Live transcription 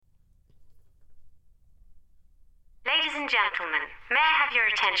gentlemen, may I have your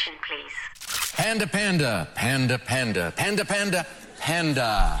attention, please? Panda, panda, panda, panda, panda, panda,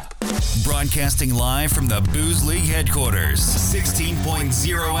 panda. Broadcasting live from the Booze League headquarters.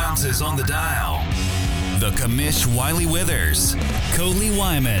 16.0 ounces on the dial. The commish Wiley Withers, Coley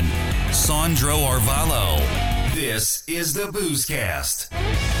Wyman, Sandro Arvalo. This is the Boozecast.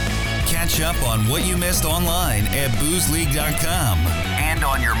 Catch up on what you missed online at boozeleague.com and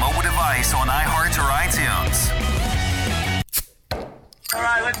on your mobile device on iHeart or iTunes. All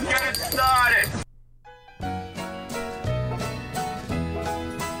right, let's get it started.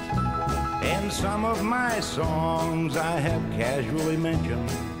 In some of my songs, I have casually mentioned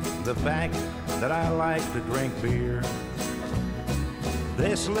the fact that I like to drink beer.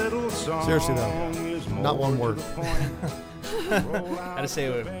 This little song Seriously, though, is not one word. I gotta say,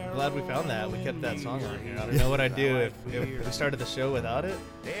 we're glad we found that. We kept that song on here. I don't know what I'd do if we started the show without it.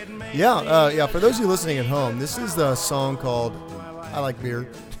 Yeah. For those of you listening at home, this is the song called "I Like Beer."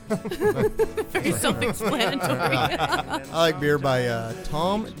 Very self-explanatory. I Like Beer by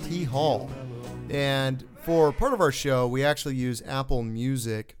Tom T. Hall. And for part of our show, we actually use Apple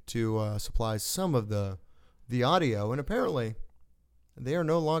Music to supply some of the audio, and apparently they are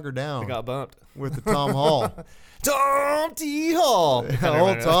no longer down. We got bumped with the Tom Hall. Tom T. Hall.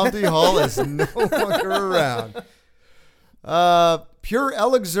 Old Tom T. Hall is no longer around. Pure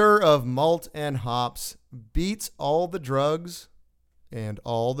elixir of malt and hops beats all the drugs and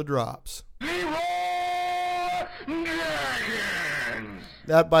all the drops.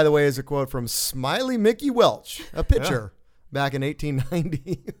 That, by the way, is a quote from Smiley Mickey Welch, a pitcher, back in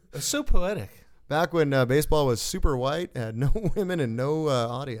 1890. It's so poetic. Back when baseball was super white, had no women and no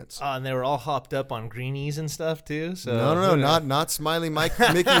audience. And they were all hopped up on greenies and stuff too. So no, not Smiley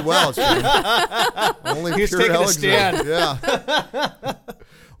Mickey Welch. Only he was pure taking elixir. a stand. Yeah.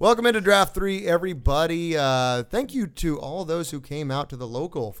 Welcome into Draft 3, everybody. Thank you to all those who came out to the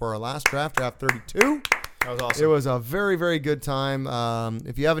local for our last draft 32. That was awesome. It was a very, very good time.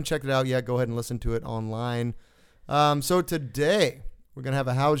 If you haven't checked it out yet, go ahead and listen to it online. So today, we're going to have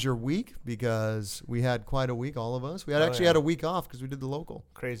a How's Your Week, because we had quite a week, all of us. We had had a week off because we did the local.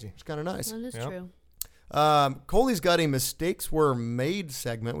 Crazy. It's kind of nice. That is true. Coley's got a Mistakes Were Made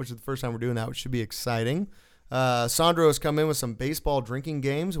segment, which is the first time we're doing that, which should be exciting. Sandro has come in with some baseball drinking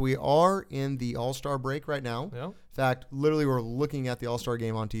games. We are in the All-Star break right now. Yeah. In fact, literally we're looking at the All-Star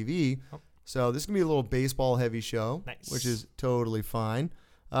game on TV. Oh. So this is going to be a little baseball-heavy show, which is totally fine.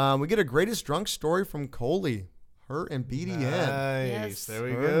 We get a greatest drunk story from Coley. Her and BDN. Nice. Yes. There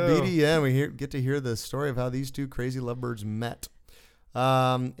we Her go. and BDN. We get to hear the story of how these two crazy lovebirds met.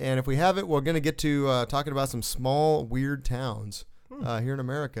 And if we have it, we're going to get to talking about some small, weird towns here in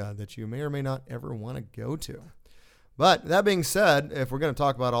America that you may or may not ever want to go to. But that being said, if we're going to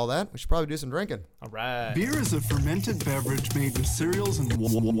talk about all that, we should probably do some drinking. All right. Beer is a fermented beverage made with cereals and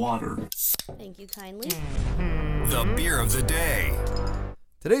water. Thank you kindly. The beer of the day.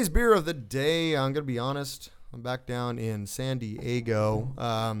 Today's beer of the day, I'm going to be honest, I'm back down in San Diego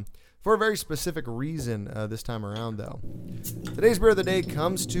for a very specific reason this time around, though. Today's beer of the day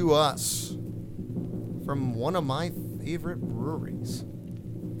comes to us from one of my favorite breweries,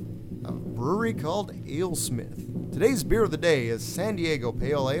 a brewery called AleSmith. Today's beer of the day is San Diego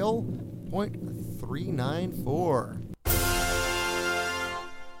Pale Ale 0.394.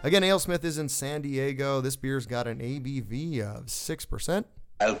 Again, AleSmith is in San Diego. This beer's got an ABV of 6%.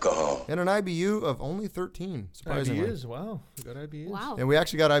 Alcohol. And an IBU of only 13, surprisingly. IBUs, wow. We got IBUs. Wow. And we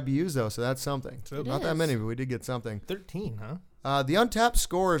actually got IBUs, though, so that's something. Not that is. many, but we did get something. 13, huh? The untapped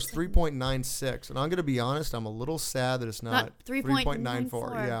score is 3.96. And I'm going to be honest, I'm a little sad that it's not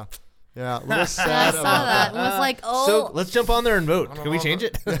 3.94. Yeah. Yeah, a little Yeah, I sad saw about that. I was like, oh. So let's jump on there and vote. Can we change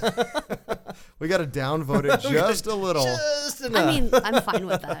it? We got to downvote it just a little. Just enough. I mean, I'm fine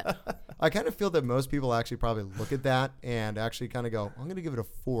with that. I kind of feel that most people actually probably look at that and actually kind of go, I'm going to give it a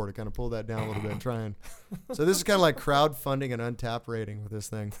 4 to kind of pull that down a little bit and try and. So this is kind of like crowdfunding an untapped rating with this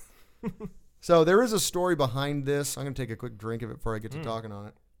thing. So there is a story behind this. I'm going to take a quick drink of it before I get to talking on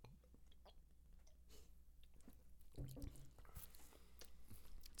it.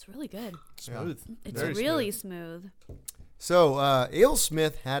 It's really good. Smooth. It's Very really smooth. So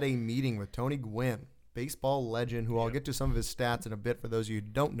AleSmith had a meeting with Tony Gwynn, baseball legend, who I'll get to some of his stats in a bit for those of you who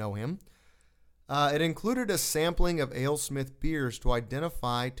don't know him. It included a sampling of AleSmith beers to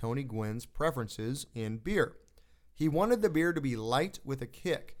identify Tony Gwynn's preferences in beer. He wanted the beer to be light with a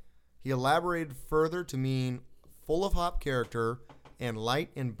kick. He elaborated further to mean full of hop character and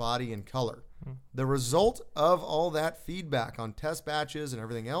light in body and color. The result of all that feedback on test batches and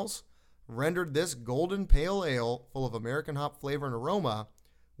everything else rendered this golden pale ale full of American hop flavor and aroma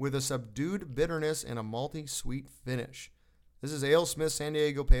with a subdued bitterness and a malty sweet finish. This is Ale Smith San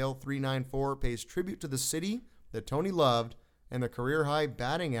Diego Pale 394, pays tribute to the city that Tony loved and the career-high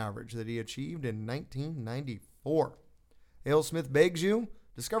batting average that he achieved in 1994. Ale Smith begs you,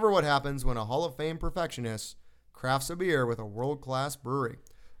 discover what happens when a Hall of Fame perfectionist crafts a beer with a world-class brewery.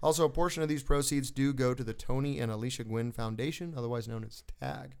 Also, a portion of these proceeds do go to the Tony and Alicia Gwynn Foundation, otherwise known as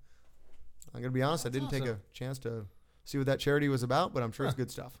TAG. I'm going to be honest, I didn't take a chance to see what that charity was about, but I'm sure it's good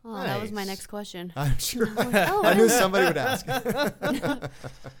stuff. Oh, that was my next question. I'm sure. I knew somebody would ask.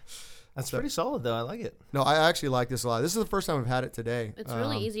 That's pretty solid, though. I like it. No, I actually like this a lot. This is the first time I've had it today. It's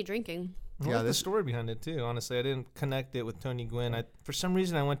really easy drinking. I like the story behind it, too. Honestly, I didn't connect it with Tony Gwynn. For some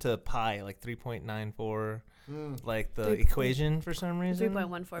reason, I went to pi, like 3.94, like the equation for some reason.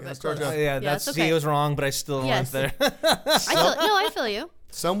 3.14, but close. that's okay. See, it was wrong, but I still went there. I feel you.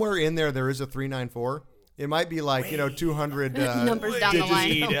 Somewhere in there is a 394. It might be like, 200 numbers down the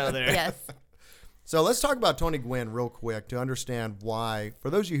line. Down there. Yes. So let's talk about Tony Gwynn real quick to understand why. For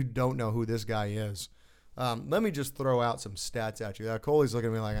those of you who don't know who this guy is, let me just throw out some stats at you. Coley's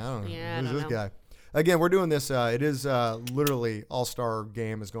looking at me like, I don't know. Who's this guy? Again, we're doing this. It is literally All-Star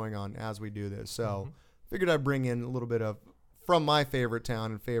game is going on as we do this. So figured I'd bring in a little bit of from my favorite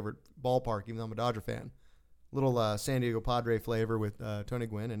town and favorite ballpark, even though I'm a Dodger fan. Little San Diego Padre flavor with Tony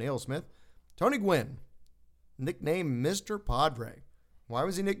Gwynn and Ale Smith. Tony Gwynn, nicknamed Mr. Padre. Why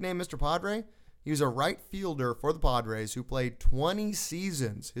was he nicknamed Mr. Padre? He was a right fielder for the Padres who played 20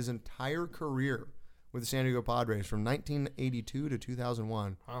 seasons, his entire career, with the San Diego Padres from 1982 to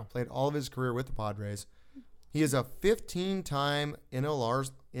 2001. Wow. Played all of his career with the Padres. He is a 15-time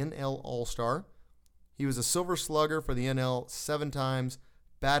NL All-Star. He was a Silver Slugger for the NL 7 times,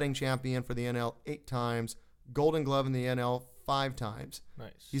 batting champion for the NL 8 times, Golden Glove in the NL 5 times.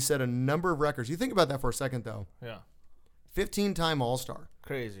 Nice. He set a number of records. You think about that for a second, though. Yeah. 15-time All-Star.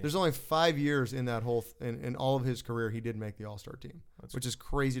 Crazy. There's only 5 years in that whole in all of his career he did make the All-Star team, which is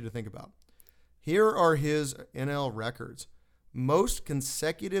crazy to think about. Here are his NL records. Most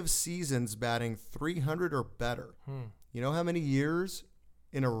consecutive seasons batting 300 or better. You know how many years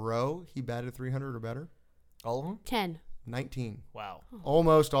in a row he batted 300 or better? All of them? 10. 19. Wow.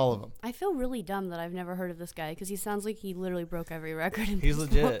 Almost all of them. I feel really dumb that I've never heard of this guy because he sounds like he literally broke every record. He's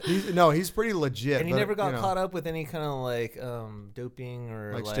legit. He's pretty legit. And he never got caught up with any kind of like doping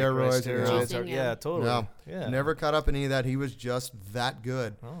or like steroids. Juicing, yeah, totally. No, yeah. Never caught up in any of that. He was just that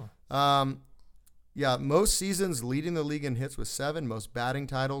good. Oh. Most seasons leading the league in hits with 7. Most batting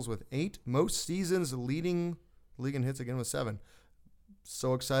titles with 8. Most seasons leading the league in hits again with 7.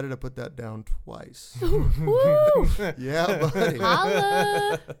 So excited to put that down twice. Woo! Yeah, buddy.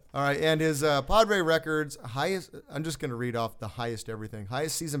 Holla! All right, and his Padre records, highest, I'm just going to read off the highest everything.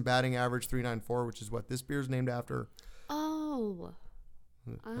 Highest season batting average, 394, which is what this beer's named after. Oh.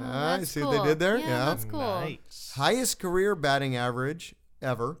 That's see cool. what they did there? Yeah, that's cool. Nice. Highest career batting average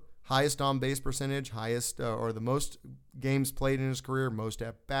ever. Highest on-base percentage, highest or the most games played in his career, most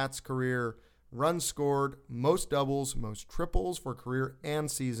at-bats career, runs scored, most doubles, most triples for career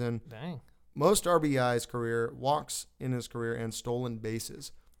and season. Dang. Most RBIs career, walks in his career, and stolen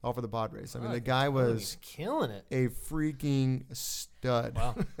bases, all for the Padres. I mean, the guy was killing it. a freaking stud.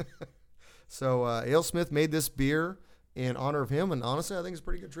 Wow. So Ale Smith made this beer in honor of him, and honestly, I think it's a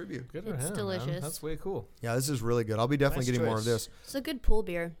pretty good tribute. Good for It's him, delicious. Man. That's way cool. Yeah, this is really good. I'll be definitely Nice getting more of choice. this. It's a good pool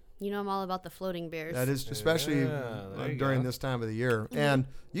beer. You know I'm all about the floating beers. That is, especially there you during go. this time of the year. And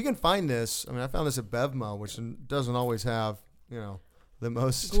you can find this. I mean, I found this at Bevmo, which doesn't always have, the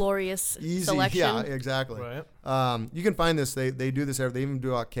most glorious easy. selection. Yeah, exactly. Right. You can find this. They do this. They even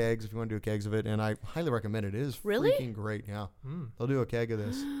do out kegs if you want to do kegs of it. And I highly recommend it. It is Really? freaking great. Yeah. They'll do a keg of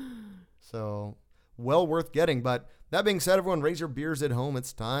this. So well worth getting. But that being said, everyone raise your beers at home.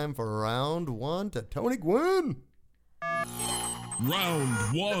 It's time for round 1 to Tony Gwynn.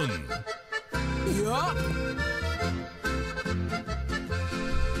 Round 1.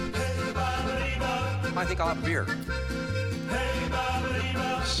 I think I'll have a beer.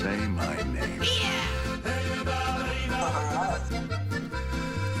 Say my name.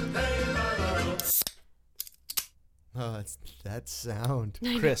 Oh, it's that sound.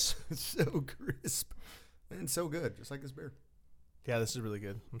 Chris. It's so crisp and so good, just like this beer. Yeah, this is really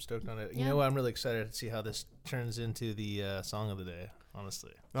good. I'm stoked on it. You Yeah. know what? I'm really excited to see how this turns into the song of the day,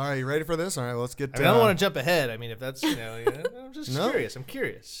 honestly. All right, you ready for this? All right, let's get I don't want to jump ahead. I mean, if that's, I'm just No. curious. I'm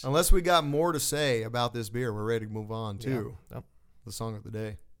curious. Unless we got more to say about this beer, we're ready to move on to Yeah. Yep. the song of the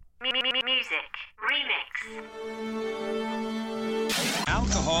day. Music. Remix.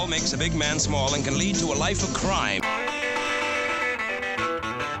 Alcohol makes a big man small and can lead to a life of crime.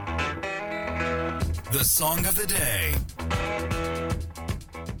 The song of the day.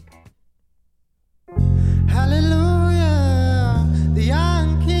 Hallelujah.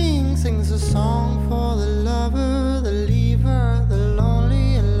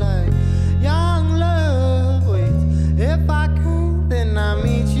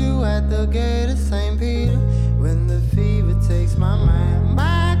 the gate of St. Peter when the fever takes my mind.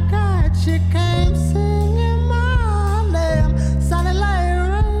 My God, she came singing my name. Sounded like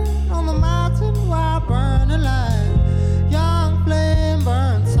rain on the mountain while burning alive. Young flame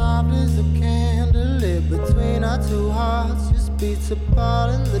burns soft as a candle lit between our two hearts. Just beats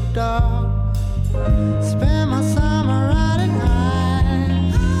apart in the dark. Spend my summer riding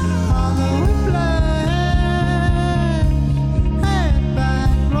high on the whiplash. Head back,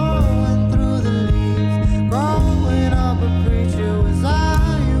 blowing through the leaves. Growing up a preacher was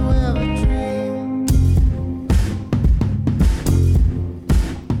all you ever dreamed.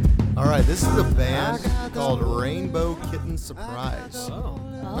 All right, this is a band called Rainbow Kitten Surprise.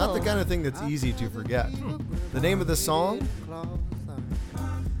 Not the kind of thing that's easy to forget. The name of the song?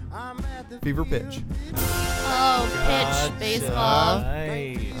 Fever Pitch. Oh, pitch baseball.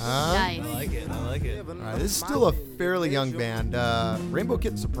 Nice. Nice. I like it. All right, this is still a fairly young band. Rainbow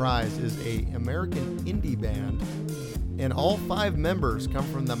Kitten Surprise is a American indie band, and all 5 members come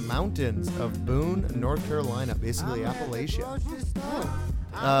from the mountains of Boone, North Carolina, basically Appalachia.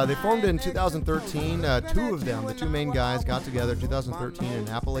 They formed in 2013. 2 of them, the 2 main guys, got together in 2013 in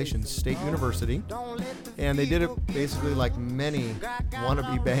Appalachian State University, and they did it basically like many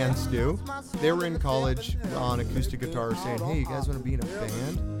wannabe bands do. They were in college on acoustic guitar saying, hey, you guys want to be in a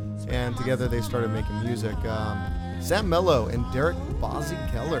band? And together they started making music. Sam Mello and Derek Bozzy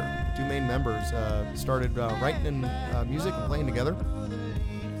Keller, 2 main members, started writing in music and playing together.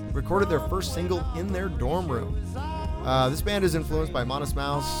 Recorded their first single in their dorm room. This band is influenced by Modest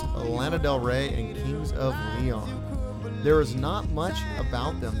Mouse, Lana Del Rey, and Kings of Leon. There is not much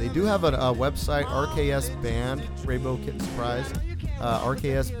about them. They do have a website, RKS Band, Rainbow Kitten Surprise,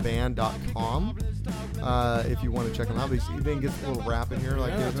 rksband.com. If you want to check them out, they even get a little rap in here.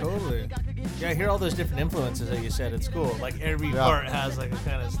 Like Yeah, totally. Yeah, I hear all those different influences that you said. It's cool. Like every part has like a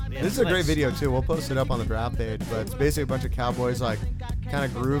kind of. Yeah, this is a great video too. We'll post it up on the Draught page, but it's basically a bunch of cowboys like kind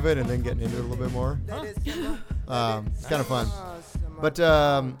of grooving and then getting into it a little bit more. It's kind of fun. But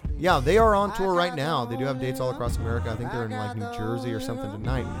yeah, they are on tour right now. They do have dates all across America. I think they're in like New Jersey or something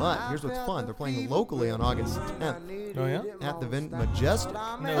tonight. But here's what's fun: they're playing locally on August 10th. Oh yeah. At the Majestic.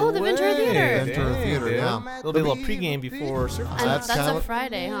 The Ventura Theater. Ventura Theater. Yeah. There'll be a little pregame before surf. That's a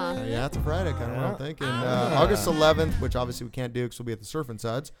Friday, huh? Yeah, it's a Friday, kind of what I'm thinking. August 11th, which obviously we can't do because we'll be at the Surf and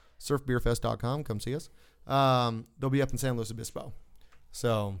Suds, surfbeerfest.com. Come see us. They'll be up in San Luis Obispo.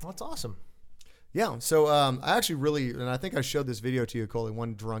 So that's awesome. Yeah, so I actually really, and I think I showed this video to you, Coley,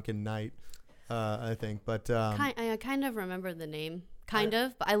 one drunken night, I think. But I kind of remember the name. Kind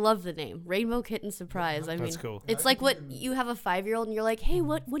of, but I love the name. Rainbow Kitten Surprise. I mean, cool. It's like what you have a 5-year-old and you're like, hey,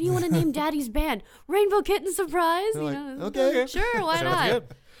 what do you want to name Daddy's band? Rainbow Kitten Surprise? They're You like, know, okay. Sure, why Sounds not? good.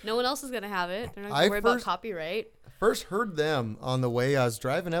 No one else is going to have it. They're not going to worry about copyright. First heard them on the way I was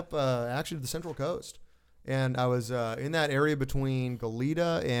driving up actually to the Central Coast. And I was in that area between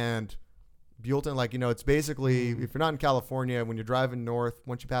Goleta and Buellton. Like, you know, it's basically, if you're not in California, when you're driving north,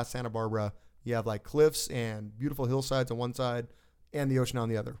 once you pass Santa Barbara, you have like cliffs and beautiful hillsides on one side and the ocean on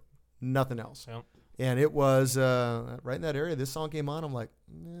the other. Nothing else. Yep. And it was right in that area. This song came on. I'm like,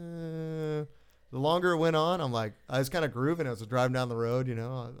 the longer it went on, I'm like, I was kind of grooving as I was driving down the road, you know.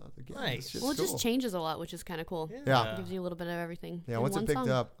 I was like, yeah, Nice. Well, it just changes a lot, which is kind of cool. Yeah. It gives you a little bit of everything. Yeah, in once it one picked song.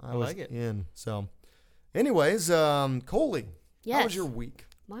 up, I was like it. in. So, anyways, Coley, how was your week?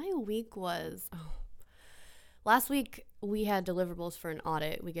 My week was last week we had deliverables for an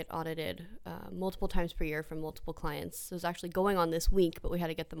audit. We get audited multiple times per year from multiple clients. It was actually going on this week, but we had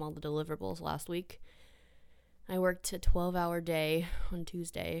to get them all the deliverables last week. I worked a 12-hour day on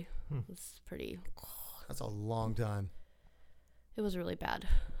Tuesday. It was pretty. That's a long time. It was really bad.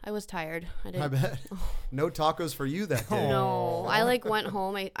 I was tired. I bet. No tacos for you that day. No, I like went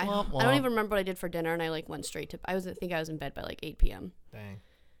home. I don't even remember what I did for dinner, and I like went straight to. I think I was in bed by like 8 p.m. Dang.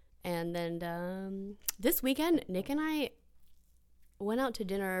 And then this weekend, Nick and I went out to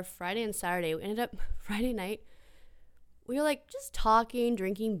dinner Friday and Saturday. We ended up Friday night. We were like just talking,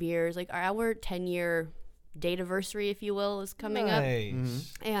 drinking beers. Like our 10-year date anniversary, if you will, is coming up.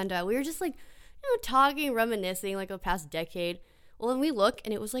 And we were just like, talking, reminiscing like the past decade. Well, then we look,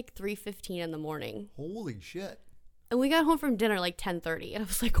 and it was like 3:15 in the morning. Holy shit. And we got home from dinner like 10:30, and I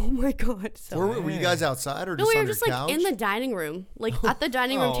was like, "Oh my god!" So were you guys outside or just we were on just your like couch? in the dining room, like at the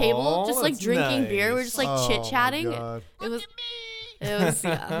dining room table, just like drinking beer. We were just like chit chatting. It was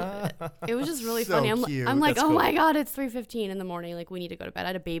it was just really So funny. cute. I'm like, That's oh cool. my god, it's 3:15 in the morning. Like we need to go to bed. I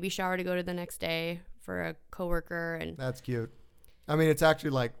had a baby shower to go to the next day for a coworker, and That's cute. I mean, it's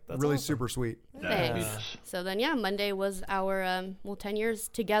actually like really awesome. super sweet. thanks. So then, Monday was our 10 years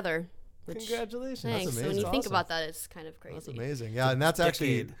together. Which, Congratulations. Thanks. That's So when you amazing. think Awesome. about that, it's kind of crazy. That's amazing. Yeah, and that's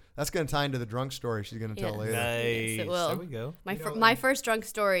decade. going to tie into the drunk story she's going to tell later. Nice. Yes, it will. There we go. My first drunk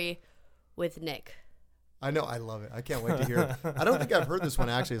story with Nick. I know. I love it. I can't wait to hear it. I don't think I've heard this one,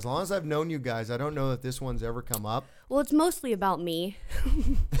 actually. As long as I've known you guys, I don't know that this one's ever come up. Well, it's mostly about me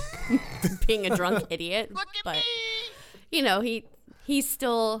being a drunk idiot. But, you know, he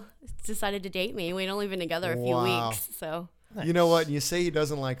still decided to date me. We'd only been together a few Wow. weeks, so. Nice. You know what? You say he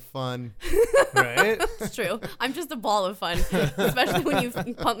doesn't like fun. Right? It's true. I'm just a ball of fun, especially when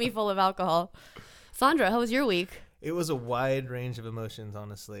you pump me full of alcohol. Sandra, how was your week? It was a wide range of emotions,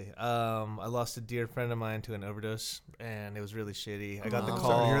 honestly. I lost a dear friend of mine to an overdose, and it was really shitty. I got the I'm call.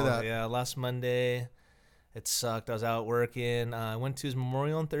 sorry to hear that. Yeah, last Monday. It sucked. I was out working. I went to his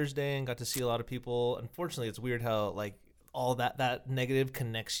memorial on Thursday and got to see a lot of people. Unfortunately, it's weird how like all that negative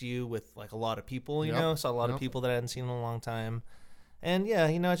connects you with like a lot of people. You know, saw a lot of people that I hadn't seen in a long time. And yeah,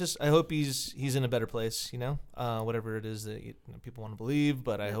 you know, I hope he's in a better place, you know, whatever it is that people want to believe,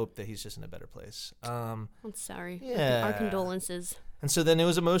 but I hope that he's just in a better place. I'm sorry. Yeah. Our condolences. And so then it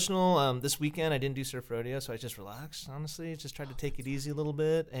was emotional. This weekend I didn't do surf rodeo, so I just relaxed, honestly, just tried to take it easy a little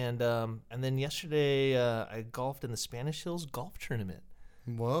bit. And then yesterday I golfed in the Spanish Hills golf tournament.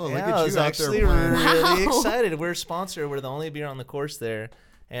 Whoa, yeah, look at you I was out actually there playing. really excited. We're a sponsor. We're the only beer on the course there.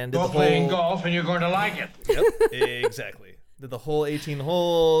 And Go playing golf and you're going to like it. Yep, exactly. Did the whole 18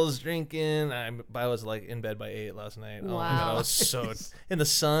 holes, drinking. I was like in bed by 8 last night. Wow. Oh my God, I was so in the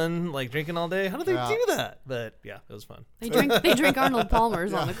sun, like drinking all day. How do they do that? But yeah, it was fun. They drink Arnold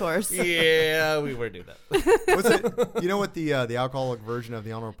Palmer's on the course. Yeah, we were doing that. What's it? You know what the alcoholic version of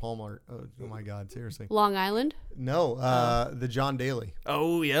the Arnold Palmer? Oh my God, seriously. Long Island? No, the John Daly.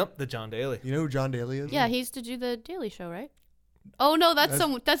 Oh, yep, the John Daly. You know who John Daly is? Yeah, he used to do the Daily Show, right? Oh no, that's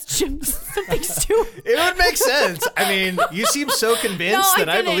Jim something Stewart. It would make sense. I mean, you seem so convinced that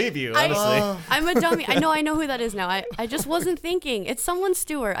I didn't. believe you, honestly. I'm a dummy. I know who that is now. I just wasn't thinking. It's someone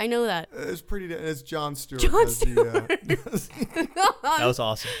Stewart. I know that. It's John Stewart. John as Stewart. That was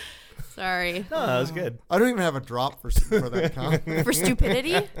awesome. Sorry. No, that was good. I don't even have a drop for that comment. For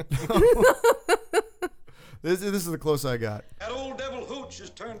stupidity? This is the close I got. That old devil Hooch has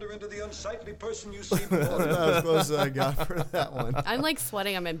turned her into the unsightly person you see That's before. about as close as I got for that one. I'm like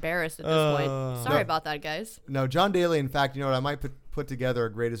sweating. I'm embarrassed at this point. Sorry about that, guys. No, John Daly. In fact, you know what? I might put together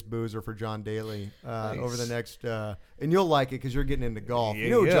a greatest boozer for John Daly over the next, and you'll like it because you're getting into golf. Yeah, you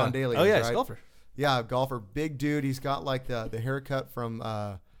know who John Daly is, yeah, right? he's a golfer. Yeah, golfer, big dude. He's got like the haircut from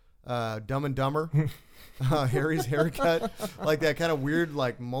Dumb and Dumber. Harry's haircut, like that kind of weird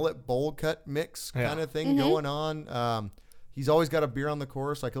like mullet bowl cut mix kind of thing going on. He's always got a beer on the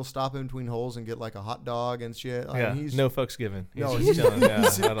course. Like he'll stop in between holes and get like a hot dog and shit. Yeah, he's, no fucks given. No, He's just chilling. Yeah,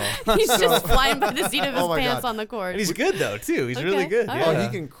 at all. He's just flying by the seat of his Oh my pants God. on the course. And he's good though too. He's really Okay, good. all Yeah. Oh, he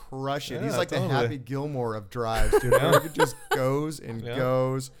can crush it. Yeah, He's like totally. the Happy Gilmore of drives, dude. It just goes and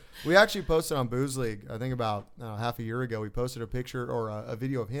goes. We actually posted on Booze League, I think about half a year ago. We posted a picture or a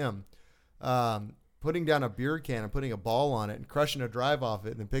video of him putting down a beer can and putting a ball on it and crushing a drive off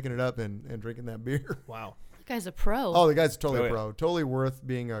it and then picking it up and drinking that beer. Wow. That guy's a pro. Oh, the guy's totally Oh, yeah. pro. Totally worth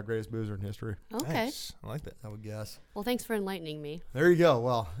being a greatest boozer in history, Okay. Nice. I like that. I would guess. Well, thanks for enlightening me. There you go.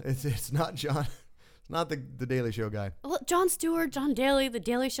 Well, it's not John. It's not the Daily Show guy. Well, Jon Stewart, John Daly, The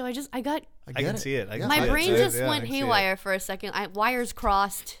Daily Show. I get can it. see it. I can my see it. brain Yeah, just yeah, I went can see it. haywire for a second. Wires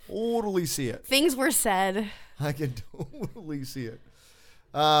crossed. Totally see it. Things were said. I can totally see it.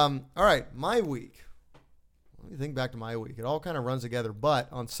 All right, my week. Let me think back to my week. It all kind of runs together. But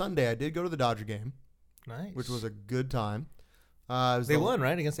on Sunday, I did go to the Dodger game, Nice. which was a good time. It was They won,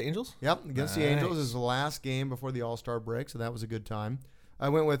 right, against the Angels? Yep, against the Angels. It was the last game before the All-Star break, so that was a good time. I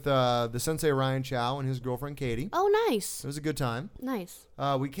went with the sensei Ryan Chow and his girlfriend Katie. Oh, nice. It was a good time. Nice.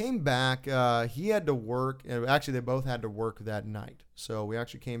 We came back. He had to work. Actually, they both had to work that night. So we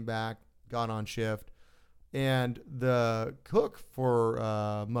actually came back, got on shift. And the cook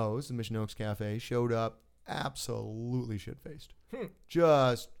for Moe's, the Mission Oaks Cafe, showed up absolutely shit-faced.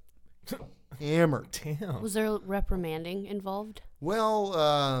 Just hammered. Damn. Was there reprimanding involved? Well,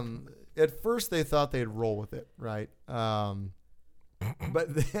 at first they thought they'd roll with it, right?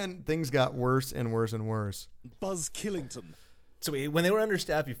 But then things got worse and worse and worse. Buzz Killington. So wait, when they were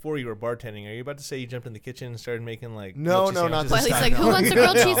understaffed before you were bartending, are you about to say you jumped in the kitchen and started making like No, grilled cheese no, not sandwiches? this Well, he's time, like, no. who wants a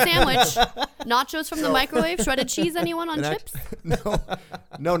grilled cheese sandwich? Nachos from the microwave? Shredded cheese, anyone on And chips?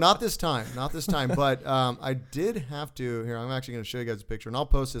 No, not this time. Not this time. But I did have to. Here, I'm actually going to show you guys a picture, and I'll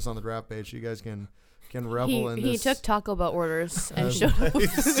post this on the draft page so you guys can revel in He this. took Taco Bell orders and showed up with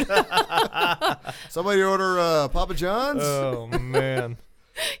food. Somebody order Papa John's. Oh man.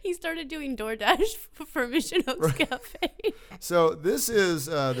 He started doing DoorDash for Mission Oaks Cafe. So this is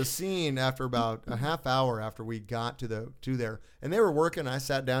the scene after about a half hour after we got to there, and they were working. I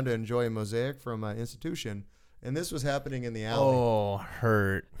sat down to enjoy a mosaic from Institution, and this was happening in the alley. Oh,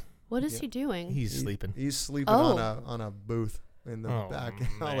 hurt. What is he doing? He's sleeping. He's sleeping on a booth in the back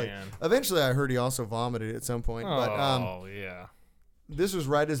alley. Man. Eventually, I heard he also vomited at some point. Oh, yeah. This was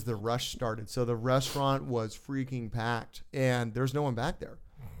right as the rush started, so the restaurant was freaking packed, and there's no one back there.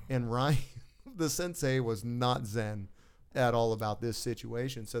 And Ryan, the sensei, was not zen at all about this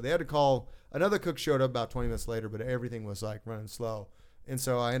situation. So they had to call. Another cook showed up about 20 minutes later, but everything was like running slow. And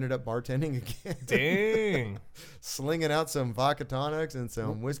so I ended up bartending again. Dang. Slinging out some vodka tonics and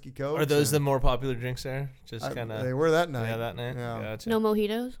some whiskey cokes. Are those the more popular drinks there? Just kind of. They were that night. Yeah, that night. Yeah. Gotcha. No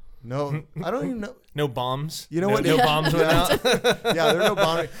mojitos? No, I don't even know. No bombs. You know what? No bombs went out. Yeah, there are no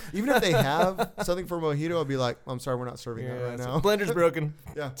bombs. Even if they have something for mojito, I'll be like, I'm sorry, we're not serving that right now. Blender's broken.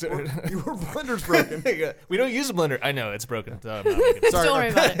 Yeah, your blender's broken. We don't use a blender. I know it's broken. So sorry, don't worry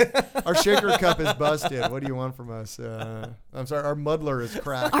about it. Our shaker cup is busted. What do you want from us? I'm sorry, our muddler is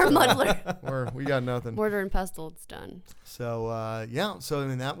cracked. Our muddler. We got nothing. Mortar and pestle, it's done. So yeah, so I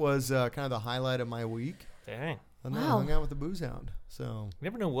mean that was kind of the highlight of my week. Dang. And then I hung out with the Booze Hound. So you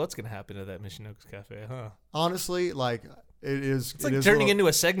never know what's gonna happen at that Mission Oaks Cafe, huh? Honestly, like it is. It's like turning into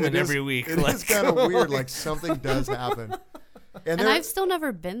a segment every week. It is kind of weird. Like something does happen. And I've still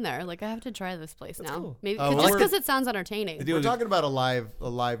never been there. Like I have to try this place now. Cool. Maybe just because it sounds entertaining. We're talking about a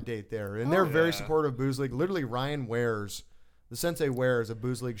live date there, and they're very supportive of Booze League. Literally, Ryan wears the sensei wears a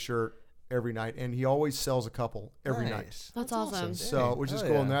Booze League shirt every night, and he always sells a couple every night. That's awesome. So, which is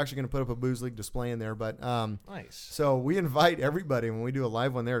cool, and they're actually going to put up a Booze League display in there. But nice. So we invite everybody when we do a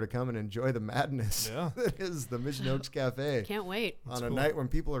live one there to come and enjoy the madness that is the Mission Oaks Cafe. Can't wait. On a night when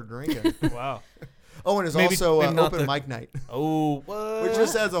people are drinking. Wow. Oh, and it's also open mic night. Oh, what? Which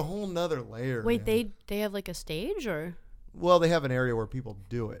just adds a whole nother layer. Wait, they have like a stage or? Well, they have an area where people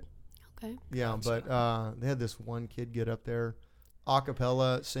do it. Okay. Yeah, but they had this one kid get up there, a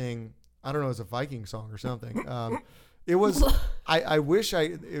cappella, sing. I don't know, it was a Viking song or something. It was. I wish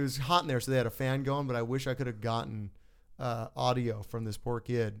it was hot in there, so they had a fan going. But I wish I could have gotten audio from this poor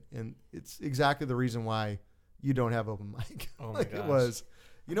kid, and it's exactly the reason why you don't have open mic. Oh my gosh. It was.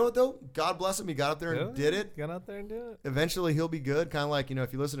 You know what though? God bless him. He got up there and did it. Got out there and did it. Eventually, he'll be good. Kind of like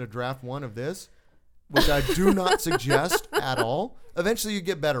if you listen to draft 1 of this, which I do not suggest at all. Eventually, you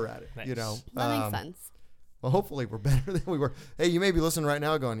get better at it. Nice. That makes sense. Well, hopefully we're better than we were. Hey, you may be listening right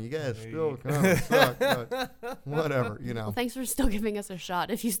now going, you guys still kind of suck, but whatever, Well, thanks for still giving us a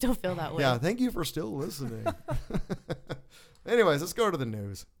shot if you still feel that way. Yeah, thank you for still listening. Anyways, let's go to the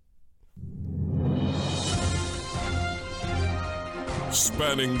news.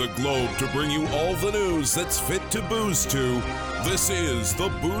 Spanning the globe to bring you all the news that's fit to booze to, this is the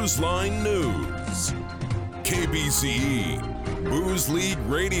Booze Line News. KBCE, Booze League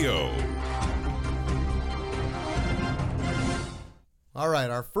Radio. All right,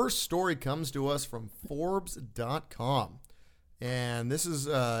 our first story comes to us from Forbes.com. And this is,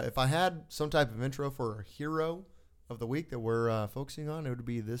 if I had some type of intro for a hero of the week that we're focusing on, it would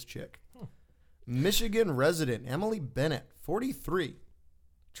be this chick. Michigan resident Emily Bennett, 43,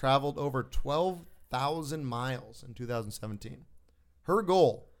 traveled over 12,000 miles in 2017. Her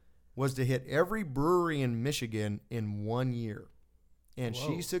goal was to hit every brewery in Michigan in 1 year. And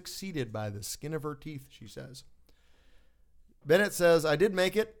she succeeded by the skin of her teeth, she says. Bennett says, I did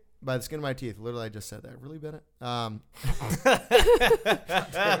make it by the skin of my teeth. Literally, I just said that. Really, Bennett?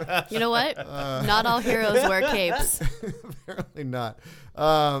 You know what? Not all heroes wear capes. Apparently not.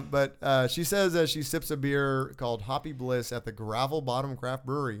 But she says as she sips a beer called Hoppy Bliss at the Gravel Bottom Craft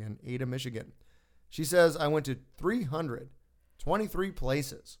Brewery in Ada, Michigan. She says, I went to 323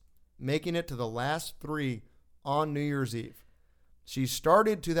 places, making it to the last 3 on New Year's Eve. She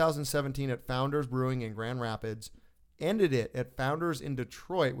started 2017 at Founders Brewing in Grand Rapids, ended it at Founders in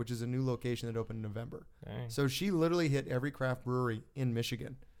Detroit, which is a new location that opened in November. Dang. So she literally hit every craft brewery in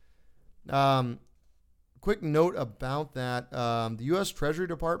Michigan. Quick note about that. The U.S. Treasury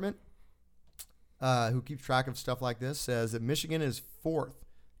Department, who keeps track of stuff like this, says that Michigan is 4th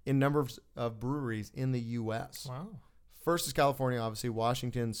in number of breweries in the U.S. Wow. First is California, obviously.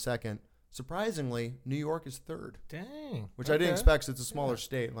 Washington, 2nd. Surprisingly, New York is 3rd. Dang. Which I didn't expect because it's a smaller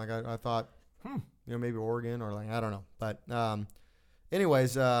state. Like I thought... maybe Oregon or I don't know. But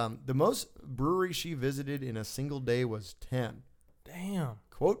anyways, the most breweries she visited in a single day was 10. Damn.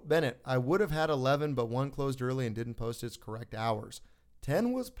 Quote Bennett, I would have had 11, but one closed early and didn't post its correct hours.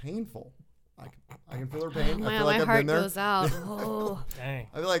 10 was painful. I can feel her pain. Oh, I feel like my I've heart been there. goes out. Oh. Dang.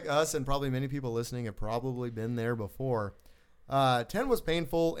 I feel like us and probably many people listening have probably been there before. 10 was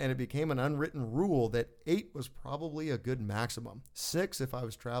painful, and it became an unwritten rule that 8 was probably a good maximum. 6 if I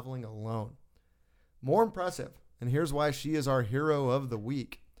was traveling alone. More impressive, and here's why she is our hero of the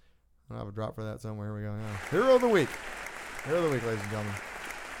week. I have a drop for that somewhere. Here we go. Yeah. Hero of the week. Hero of the week, ladies and gentlemen.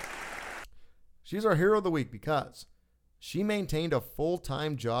 She's our hero of the week because she maintained a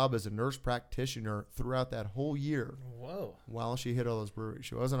full-time job as a nurse practitioner throughout that whole year. Whoa. While she hit all those breweries.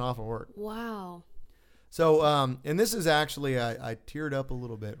 She wasn't off of work. Wow. So, and this is actually, I teared up a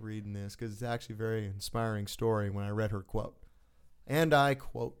little bit reading this because it's actually a very inspiring story when I read her quote. And I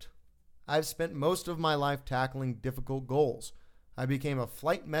quote, "I've spent most of my life tackling difficult goals. I became a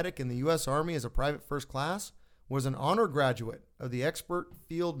flight medic in the U.S. Army as a private first class, was an honor graduate of the Expert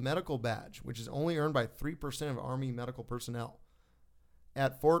Field Medical Badge, which is only earned by 3% of Army medical personnel,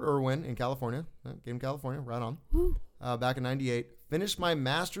 at Fort Irwin in California, in California, right on, back in 98. Finished my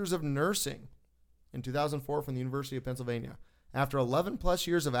Master's of Nursing in 2004 from the University of Pennsylvania. After 11 plus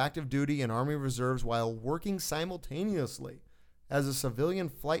years of active duty in Army Reserves while working simultaneously as a civilian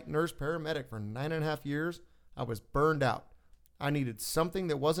flight nurse paramedic for 9.5 years, I was burned out. I needed something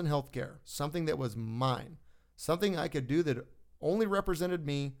that wasn't healthcare, something that was mine, something I could do that only represented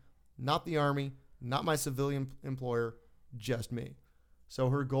me, not the Army, not my civilian employer, just me." So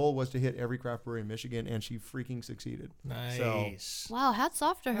her goal was to hit every craft brewery in Michigan, and she freaking succeeded. Nice. So, Wow, hats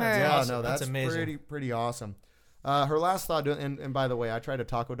off to her. yeah, awesome. no, that's amazing. pretty awesome. Her last thought, and by the way, I tried a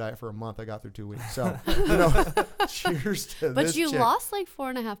taco diet for a month. I got through 2 weeks. So, cheers to this But you chick. lost like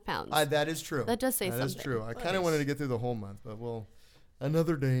 4.5 pounds. That is true. That does say something. That is true. I kind of wanted to get through the whole month, but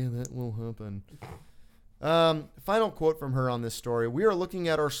another day that will happen. Final quote from her on this story. "We are looking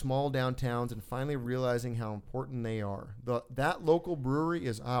at our small downtowns and finally realizing how important they are. That local brewery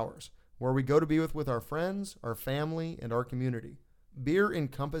is ours, where we go to be with our friends, our family, and our community. Beer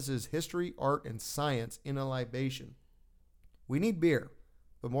encompasses history, art, and science in a libation. We need beer,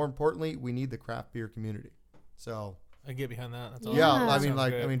 but more importantly, we need the craft beer community." So I get behind that. That's yeah, awesome.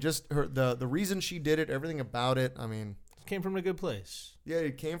 I mean, just her the reason she did it, everything about it. I mean, it came from a good place. Yeah,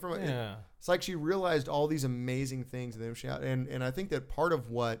 it came from. Yeah. It's like she realized all these amazing things, and then and I think that part of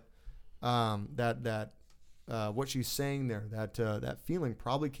what what she's saying there, that feeling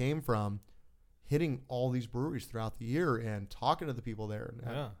probably came from hitting all these breweries throughout the year and talking to the people there.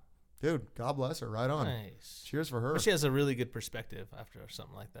 And dude, God bless her. Right on. Nice. Cheers for her. But she has a really good perspective after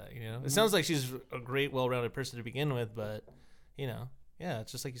something like that. You know, it sounds like she's a great, well-rounded person to begin with, but yeah,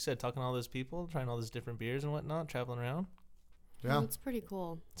 it's just like you said, talking to all those people, trying all those different beers and whatnot, traveling around. Yeah, it's pretty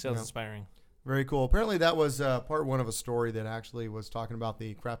cool. Sounds inspiring. Very cool. Apparently, that was part one of a story that actually was talking about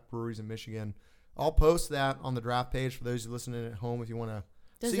the craft breweries in Michigan. I'll post that on the draft page for those who listening at home if you want to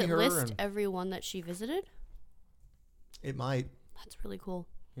see her. Does it list every one that she visited? It might. That's really cool.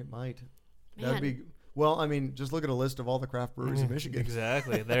 It might. Man. That'd be well. I mean, just look at a list of all the craft breweries in Michigan.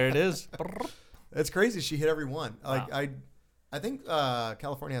 Exactly. There it is. It's crazy. She hit every one. Wow. Like I think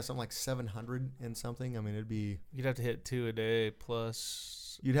California has something like 700 and something. I mean, it'd be. You'd have to hit 2 a day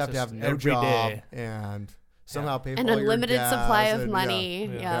plus. You'd have to have no every job day. and somehow pay for an all your unlimited gas supply of and, money.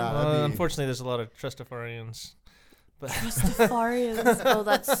 Yeah. Unfortunately, there's a lot of Trustafarians. Trustafarians. Oh,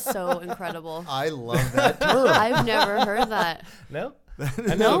 that's so incredible. I love that term. I've never heard that. No?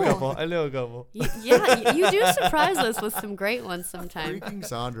 I know a couple. Yeah, you do surprise us with some great ones sometimes. Freaking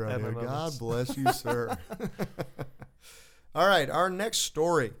Sandro, Have my dude. God moments. bless you, sir. All right, our next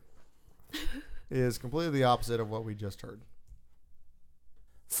story is completely the opposite of what we just heard.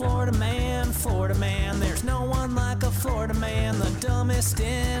 Florida man, there's no one like a Florida man, the dumbest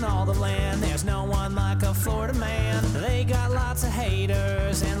in all the land. There's no one like a Florida man. They got lots of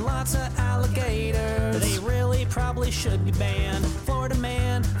haters and lots of alligators. They really probably should be banned. Florida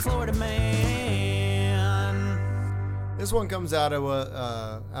man, Florida man. This one comes out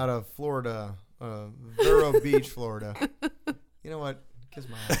of Florida, Vero Beach, Florida. You know what? Kiss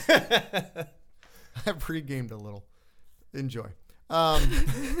my ass. I pre-gamed a little. Enjoy.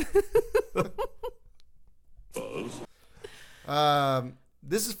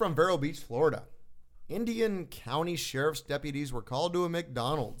 This is from Vero Beach, Florida. Indian County Sheriff's deputies were called to a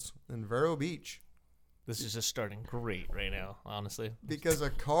McDonald's in Vero Beach. This is just starting great right now, honestly. Because a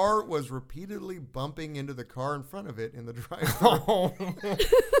car was repeatedly bumping into the car in front of it in the drive-thru.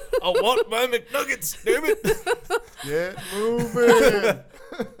 I want my McNuggets, damn it. Get moving.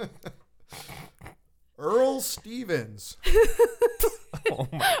 Earl Stevens. Oh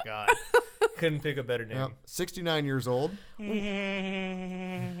my God. Couldn't pick a better name. 69 years old.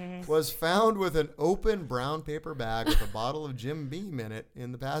 Was found with an open brown paper bag with a bottle of Jim Beam in it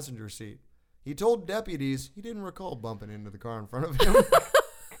in the passenger seat. He told deputies he didn't recall bumping into the car in front of him.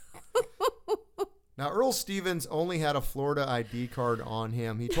 Now, Earl Stevens only had a Florida ID card on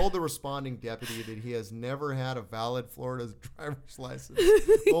him. He told the responding deputy that he has never had a valid Florida driver's license,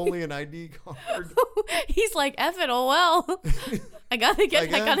 only an ID card. He's like, F it, oh well. I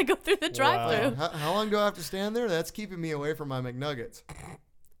gotta go through the drive-thru. Wow. How long do I have to stand there? That's keeping me away from my McNuggets.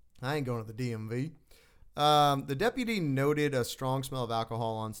 I ain't going to the DMV. The deputy noted a strong smell of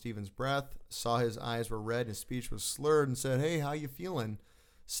alcohol on Stevens' breath, saw his eyes were red, his speech was slurred, and said, "Hey, how you feeling?"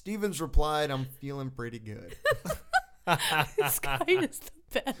 Stevens replied, "I'm feeling pretty good." This guy is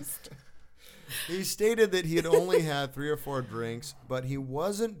the best. He stated that he had only had 3 or 4 drinks, but he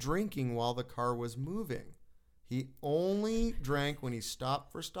wasn't drinking while the car was moving. He only drank when he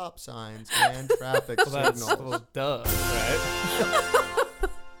stopped for stop signs and traffic signals. Well, duh, right?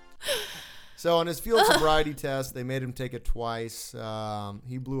 So on his field sobriety test, they made him take it twice.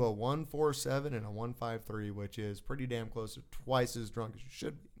 He blew a 1.47 and a 1.53, which is pretty damn close to twice as drunk as you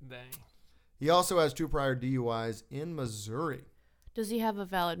should be. Dang. He also has 2 prior DUIs in Missouri. Does he have a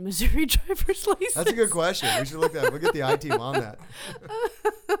valid Missouri driver's license? That's a good question. We should look that up. We'll get the I-team on that.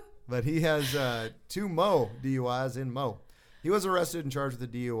 But he has 2 DUIs in Mo. He was arrested and charged with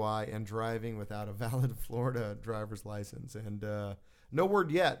a DUI and driving without a valid Florida driver's license. And no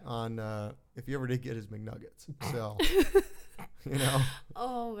word yet on if he ever did get his McNuggets. So, you know.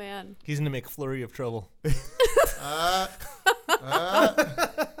 Oh, man. He's in a McFlurry of trouble.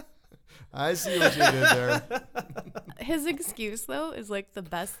 I see what you did there. His excuse, though, is like the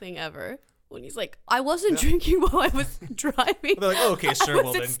best thing ever. When he's like, I wasn't drinking while I was driving. They're like, oh, okay, sir,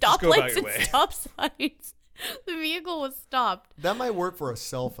 well then, just go about your way. Stop signs. The vehicle was stopped. That might work for a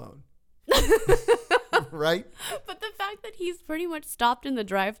cell phone. Right? But the fact that he's pretty much stopped in the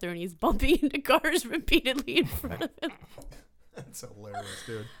drive-thru and he's bumping into cars repeatedly in front of him. That's hilarious,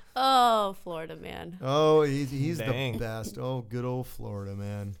 dude. Oh, Florida man. Oh, he's the best. Oh, good old Florida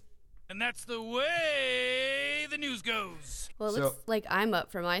man. And that's the way the news goes. Well, it looks like I'm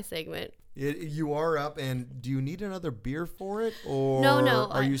up for my segment. You are up, and do you need another beer for it? Or no.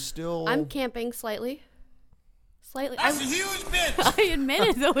 Are you still... I'm camping slightly. That's a huge bitch. I admit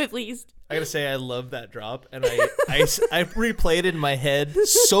it, though, at least. I gotta say, I love that drop, and I replayed it in my head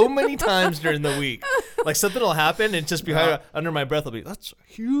so many times during the week. Like, something will happen, and just behind, under my breath, I'll be, that's a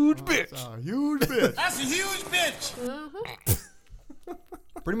huge bitch. That's a huge bitch. That's a huge bitch. Uh-huh.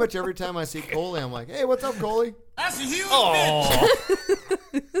 Pretty much every time I see Coley, I'm like, hey, what's up, Coley? That's a huge bitch.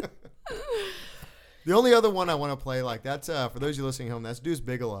 The only other one I want to play, like, that's, for those of you listening home, that's Deuce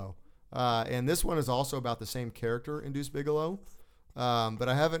Bigalow. And this one is also about the same character in Deuce Bigalow. But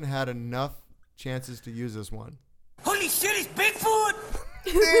I haven't had enough chances to use this one. Holy shit, it's Bigfoot!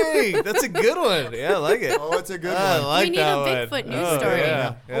 Hey, that's a good one. Yeah, I like it. Oh, it's a good one. I like that one. We need a Bigfoot news story.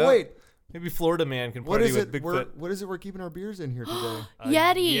 Yeah. Oh, wait. Maybe Florida man can party with Bigfoot. What is it we're keeping our beers in here today?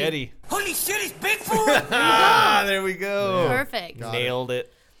 Yeti. Holy shit, it's Bigfoot! There we go. Perfect. Nailed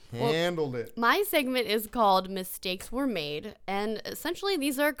it. Handled it. My segment is called Mistakes Were Made, and essentially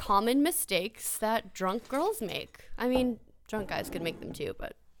these are common mistakes that drunk girls make. I mean, drunk guys could make them too,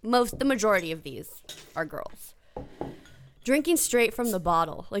 but the majority of these are girls. Drinking straight from the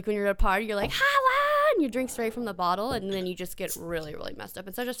bottle. Like when you're at a party, you're like, "Hala!" and you drink straight from the bottle, and then you just get really, really messed up.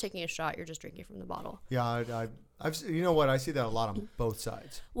 Instead of just taking a shot, you're just drinking from the bottle. Yeah, I've you know what? I see that a lot on both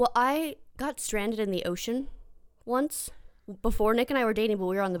sides. Well, I got stranded in the ocean once. Before Nick and I were dating, but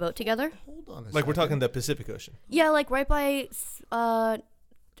we were on the boat together. Hold on a second. Like we're talking the Pacific Ocean. Yeah, like right by,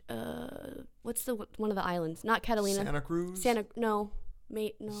 what's one of the islands? Not Catalina. Santa Cruz? No.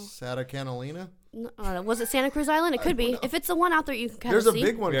 Santa Catalina? No, I don't know. Was it Santa Cruz Island? It could be. If it's the one out there, you can kind of see. see. There's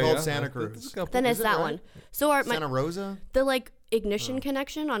a big one called Santa Cruz. Then it's that one. So Santa Rosa? The like ignition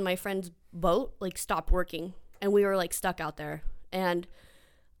connection on my friend's boat like stopped working, and we were like stuck out there. And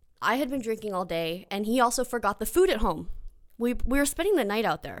I had been drinking all day, and he also forgot the food at home. We were spending the night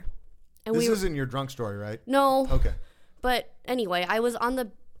out there. And this isn't your drunk story, right? No. Okay. But anyway, I was on the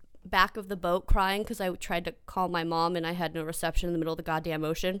back of the boat crying because I tried to call my mom and I had no reception in the middle of the goddamn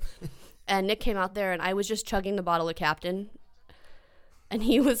ocean. And Nick came out there and I was just chugging the bottle of Captain. And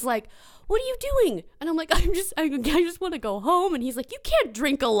he was like, "What are you doing?" And I'm like, I just want to go home. And he's like, "You can't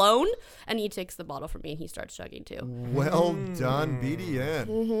drink alone." And he takes the bottle from me and he starts chugging too. Well done, BDN.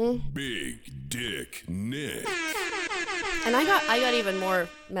 Mm-hmm. Big Dick Nick. And I got even more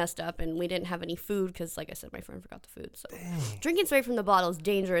messed up, and we didn't have any food because, like I said, my friend forgot the food. So drinking straight from the bottle is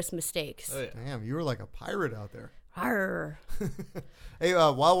dangerous mistakes. Oh, yeah. Damn, you were like a pirate out there. Arr. Hey,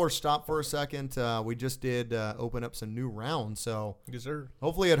 while we're stopped for a second, we just did open up some new rounds. So yes, sir.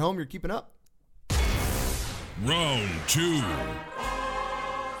 Hopefully at home you're keeping up. Round 2.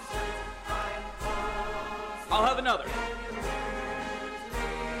 I'll have another.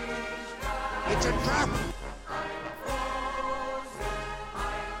 It's a trap!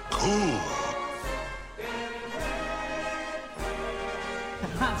 Cool.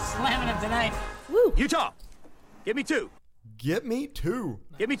 I'm slamming him tonight. Woo. Utah, give me 2. Get me 2.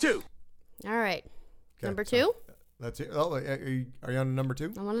 Give me 2. All right. Okay, Number 2? That's it. Oh, are you on number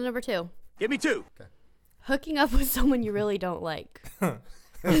 2? I'm on number 2. Give me 2. Okay. Hooking up with someone you really don't like.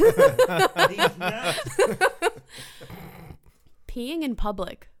 Peeing in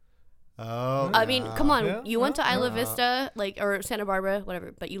public. Oh, I mean, come on. Yeah, You went to Isla Vista, or Santa Barbara,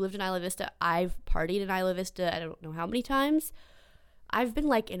 whatever, but you lived in Isla Vista. I've partied in Isla Vista, I don't know how many times. I've been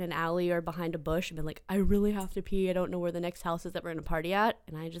like in an alley or behind a bush and been like, I really have to pee. I don't know where the next house is that we're going to party at.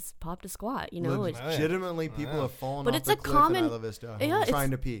 And I just popped a squat, you know. Legitimately, people have fallen But off it's the a cliff common, in Isla Vista yeah,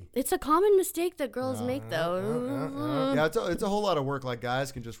 trying to pee. It's a common mistake that girls make, though. Yeah, it's a whole lot of work. Like,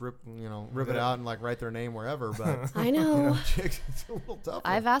 guys can just rip it out and like write their name wherever. But I know. Chicks, it's a little tough.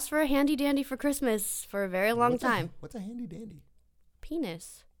 I've asked for a handy dandy for Christmas for a very long time. What's a handy dandy?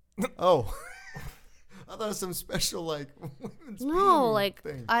 Penis. Oh. I thought it was some special like women's No, like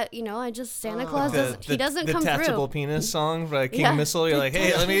thing. I just Santa Claus doesn't. He doesn't come The detachable through. penis song by King Missile. You're like,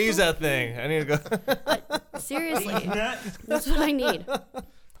 hey, let me use that thing. I need to go. Seriously, that's what I need.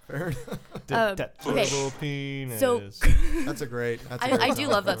 Fair enough. Detachable penis. So that's a great. I do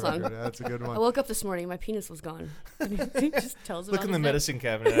love that song. That's a good one. I woke up this morning, my penis was gone. He just tells Look about in the his medicine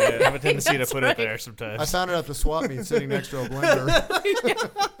cabinet. I have a tendency to That's put right. it there sometimes. I found it at the swap meet, sitting next to a blender.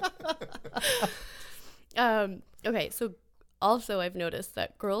 Okay, so also I've noticed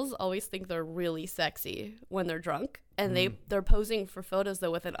that girls always think they're really sexy when they're drunk, and they're posing for photos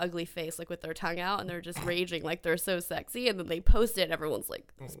though with an ugly face, like with their tongue out, and they're just raging like they're so sexy, and then they post it and everyone's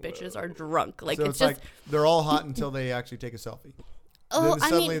like, these bitches are drunk. Like So it's just like they're all hot until they actually take a selfie. Oh, Then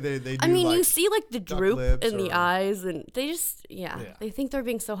suddenly they do you like see like the duck droop lips in the or- eyes, and they just they think they're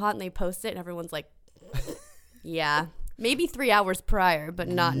being so hot, and they post it, and everyone's like, yeah, maybe 3 hours prior, but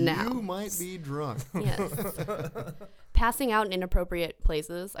not now. You might be drunk. Yes. Passing out in inappropriate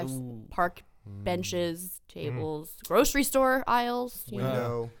places. I've park benches, tables, grocery store aisles. You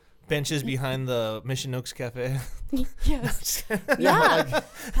know. Benches behind the Mission Oaks Cafe. Yes. Yeah.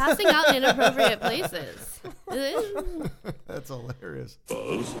 Passing out in inappropriate places. That's hilarious.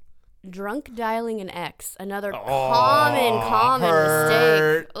 Drunk dialing an ex. Another common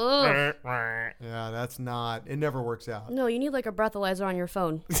mistake. Ugh. Yeah, that's not. It never works out. No, you need like a breathalyzer on your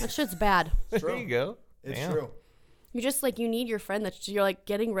phone. That shit's bad. There you go. It's Damn. true. You just like, you need your friend that you're like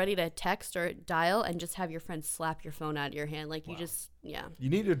getting ready to text or dial and just have your friend slap your phone out of your hand. Like you just, yeah. You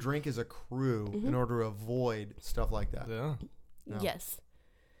need to drink as a crew in order to avoid stuff like that. Yeah. No. Yes.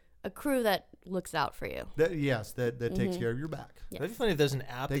 A crew that looks out for you. That takes care of your back. Yes. That'd be funny if there's an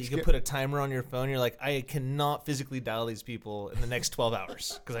app that you can put a timer on your phone. You're like, I cannot physically dial these people in the next 12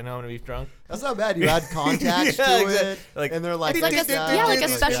 hours because I know I'm going to be drunk. That's not bad. You add contacts to it, Like, and they're like, It's like a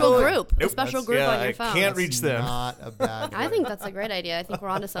special group. A special group on your phone. I can't reach them. Not a bad. I think that's a great idea. I think we're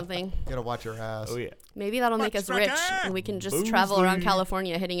onto something. You gotta watch your ass. Oh yeah. Maybe that'll make us rich, and we can just travel around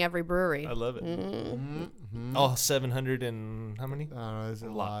California hitting every brewery. I love it. Mm-hmm. Oh, 700 and how many? I don't know. It's a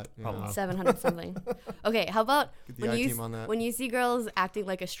lot. You A know. lot. 700 something. Okay, how about Get the I-team on that. when you see girls acting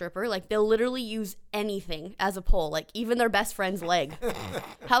like a stripper, like they'll literally use anything as a pole, like even their best friend's leg.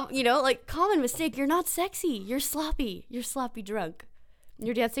 How, like common mistake, you're not sexy, you're sloppy drunk.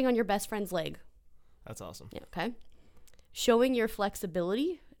 You're dancing on your best friend's leg. That's awesome. Yeah, okay. Showing your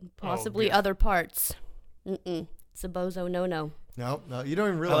flexibility, possibly God. other parts. It's a bozo no. No, you don't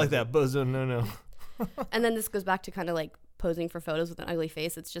even I realize. like that bozo no. And then this goes back to kind of like posing for photos with an ugly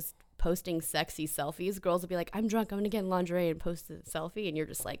face. It's just posting sexy selfies. Girls will be like, I'm drunk, I'm gonna get in lingerie and post a selfie, and you're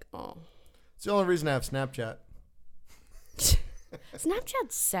just like, oh. It's the only reason I have Snapchat.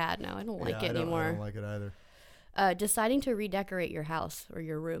 Snapchat's sad now. I don't like it anymore. I don't like it either. Deciding to redecorate your house or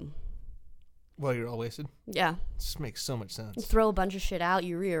your room. Well, you're all wasted. Yeah. This makes so much sense. You throw a bunch of shit out,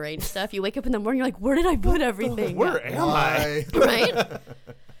 you rearrange stuff. You wake up in the morning, you're like, where did I put everything? Where am I? Right?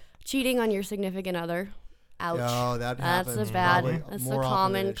 Cheating on your significant other. Ouch. Oh, that happens. That's a bad. probably That's more a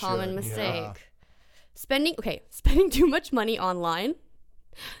often than common it should. mistake. Yeah. Spending too much money online.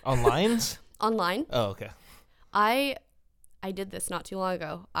 On lines? Online. Oh, okay. I did this not too long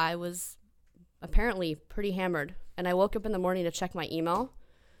ago. I was apparently pretty hammered, and I woke up in the morning to check my email.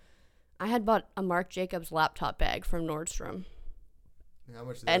 I had bought a Marc Jacobs laptop bag from Nordstrom. How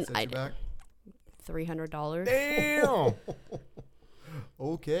much did that set you back? $300. Damn.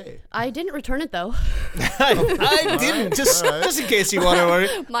 Okay. I didn't return it though. I didn't. Just in case you want to worry,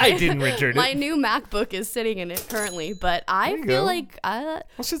 I didn't return it. My new MacBook is sitting in it currently, but I feel like well,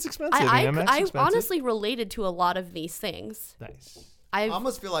 shit's expensive. I Mac's expensive. honestly related to a lot of these things. Nice. I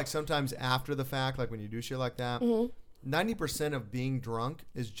almost feel like sometimes after the fact, like when you do shit like that, 90% of being drunk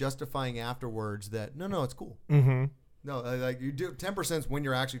is justifying afterwards that no, it's cool. Mm-hmm. No, like you do 10% is when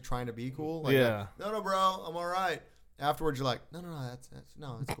you're actually trying to be cool. Like, Yeah. no, bro, I'm all right. Afterwards, you're like, no, that's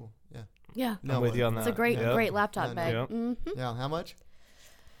cool. Yeah. Yeah. No, I'm with you on that. It's a great laptop bag. Yep. Mm-hmm. Yeah. How much?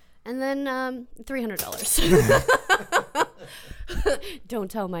 And then $300. Don't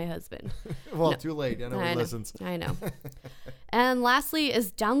tell my husband. Well, too late. I know he listens. I know. And lastly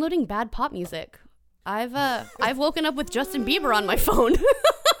is downloading bad pop music. I've woken up with Justin Bieber on my phone.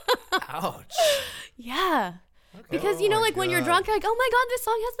 Ouch. Yeah. Okay. Because, like, when you're drunk, you're like, oh, my God, this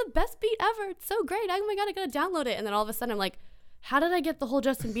song has the best beat ever. It's so great. Oh, my God, I got to download it. And then all of a sudden, I'm like, how did I get the whole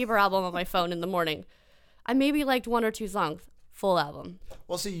Justin Bieber album on my phone in the morning? I maybe liked 1 or 2 songs. Full album.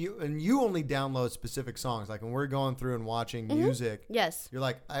 Well, see, you only download specific songs. Like, when we're going through and watching music, yes, you're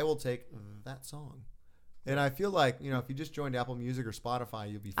like, I will take that song. And I feel like, if you just joined Apple Music or Spotify,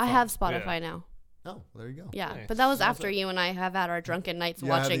 you'll be fine. I have Spotify now. Oh, well, there you go. Yeah, Nice. but that was after you and I have had our drunken nights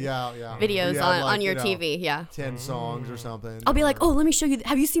watching videos on your TV. Yeah, 10 songs or something. I'll be like, oh, let me show you.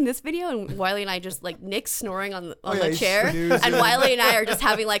 Have you seen this video? And Wiley and I just like Nick's snoring on the chair, and Wiley and I are just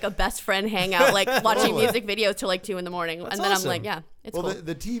having like a best friend hangout, like watching music videos till like 2 a.m. That's and then awesome. I'm like, yeah, it's cool.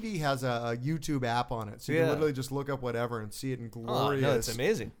 The TV has a YouTube app on it, so you can literally just look up whatever and see it in glorious. Oh, no, it's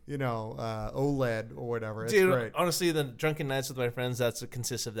amazing. OLED or whatever. It's Dude, great. honestly, the drunken nights with my friends,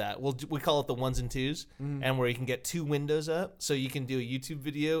 consists of that. We call it the ones and twos, and where you can get 2 windows up, so you can do a YouTube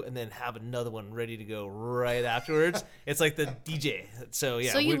video and then have another one ready to go right afterwards. It's like the DJ. So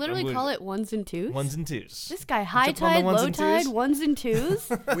yeah. So you literally call it ones and twos? Ones and twos. This guy, high tide, low tide, ones and twos.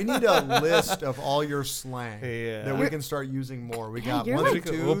 We need a list of all your slang that we can start using more. We got ones and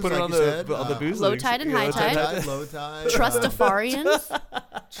twos. We'll put it on the booze. Low tide and high tide. Low tide. Trustafarians.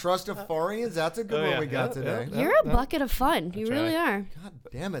 Trustafarians. That's a good one we got today. You're a bucket of fun. You really are. God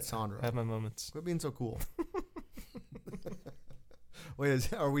damn it, Sandro. I have my moments. Quit being so cool.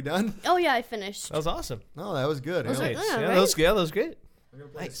 Wait, are we done? Oh yeah, I finished. That was awesome. No, that was good. That was nice. nice. Yeah, that was great.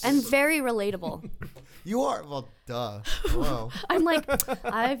 Nice. And very relatable. You are. Well, duh. Hello. I'm like,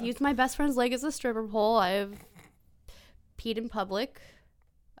 I've used my best friend's leg as a stripper pole. I've peed in public.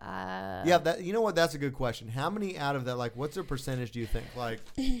 Yeah, you know what? That's a good question. How many out of that, like, what's the percentage do you think? Like,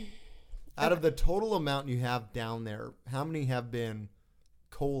 out of the total amount you have down there, how many have been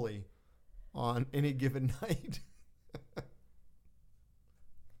Coley on any given night?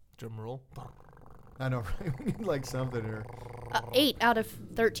 Drum roll. I know, right? We need like something here. 8 out of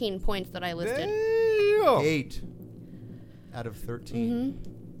 13 points that I listed. Damn. 8 out of 13.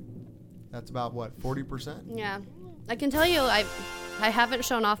 That's about what, 40%? Yeah, I can tell you, I haven't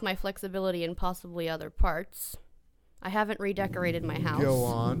shown off my flexibility in possibly other parts. I haven't redecorated my house. Go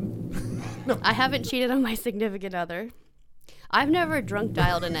on. I haven't cheated on my significant other. I've never drunk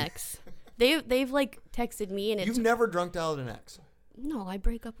dialed an ex. They've like texted me and You've never drunk dialed an ex? No, I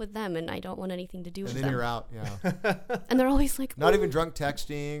break up with them and I don't want anything to do with them. And then you're out, yeah. And they're always like, not even drunk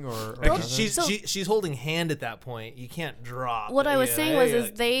texting or like she's holding hand at that point. You can't drop. What I was saying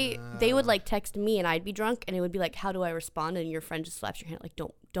was they would like text me and I'd be drunk and it would be like, how do I respond? And your friend just slaps your hand like,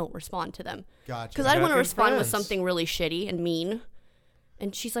 don't respond to them. Gotcha. Because I want to respond with something really shitty and mean.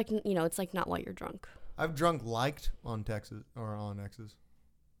 And she's like, it's like not while you're drunk. I've drunk liked on texts or on exes.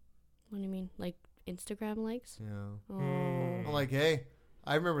 What do you mean? Like Instagram likes? Yeah. Oh. I'm like, hey,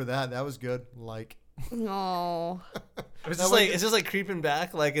 I remember that. That was good. Like. No. It's just like creeping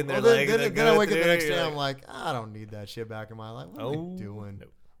back, like in their then I wake up the next day. I'm like, I don't need that shit back in my life. What am I doing?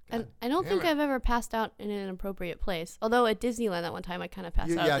 Nope. And I don't think I've ever passed out in an inappropriate place. Although at Disneyland that one time I kind of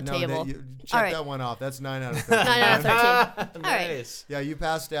passed out at the table. Check that one off. That's 9 out of 13. 9 out of 13. All right. Nice. Yeah, you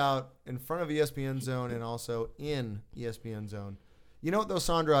passed out in front of ESPN Zone and also in ESPN Zone. You know what, though,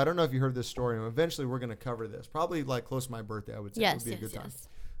 Sandro? I don't know if you heard this story. And eventually, we're going to cover this. Probably like close to my birthday, I would say. Yes, it would be a good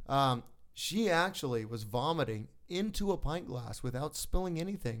time. She actually was vomiting into a pint glass without spilling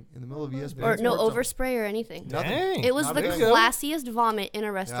anything in the middle of ESPN. Or no overspray or anything. Nothing. It was the classiest vomit in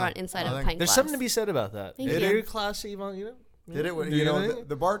a restaurant inside of a pint glass. There's something to be said about that. Very classy, Did it?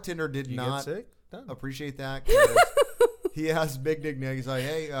 The bartender did not appreciate that. He asked Big Dick Nick, he's like,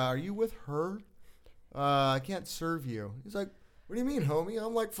 hey, are you with her? I can't serve you. He's like, what do you mean, homie?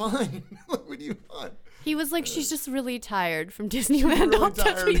 I'm like, fine. What do you want? He was like, she's just really tired from Disneyland. Really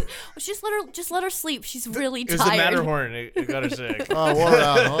tired. Just let her sleep. She's really tired. It was the Matterhorn. It got her sick. Oh, wore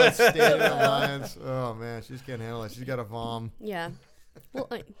out. Oh, it's standing in lines. Oh man, she just can't handle it. She's got a vom. Yeah. Well,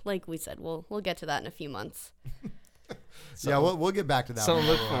 like we said, we'll get to that in a few months. Yeah, we'll get back to that. Something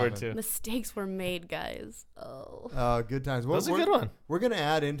to look forward to. Mistakes were made, guys. Oh. Good times. That was a good one. We're gonna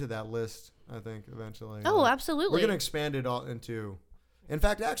add into that list, I think, eventually. Oh, absolutely. We're gonna expand it all into In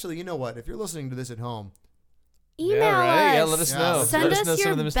fact, actually, you know what? If you're listening to this at home, email right? us. Yeah, let us know. Send Let us us know some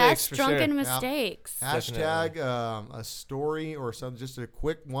your of the mistakes, best for drunken sure. mistakes. Hashtag a story or some just a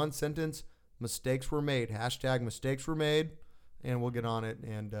quick one sentence. Mistakes were made. Hashtag mistakes were made, and we'll get on it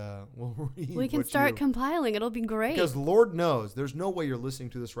and we'll read. We can start compiling. It'll be great. Because Lord knows, there's no way you're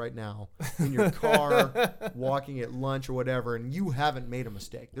listening to this right now in your car, walking at lunch or whatever, and you haven't made a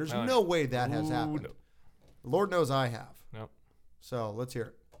mistake. There's no way that has happened. No. Lord knows I have. Nope. So let's hear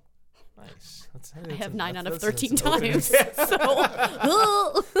it. Nice. I have 9 out of 13 times. So.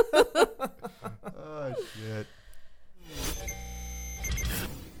 Oh, shit.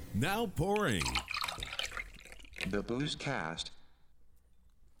 Now pouring. The Booze Cast.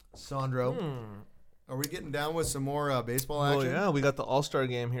 Sandro, are we getting down with some more baseball action? Well, yeah, we got the All-Star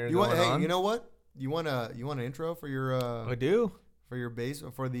game here You going on. Hey, you know what? You want an intro for your? I do. For your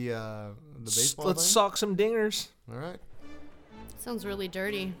for the baseball. Let's thing? sock some dingers. All right. Sounds really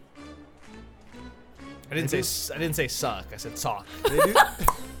dirty. I didn't say suck. I said sock. They do.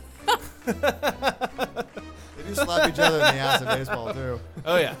 They do slap each other in the ass in baseball too.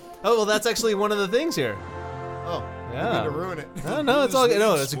 Oh yeah. Oh well, that's actually one of the things here. Oh, yeah. you need to ruin it. No, it's all good.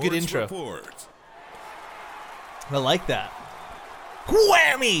 No, it's a good intro. Report. I like that.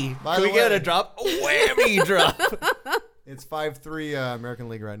 Whammy! By Can the we get way- a drop? A whammy drop. It's 5-3 American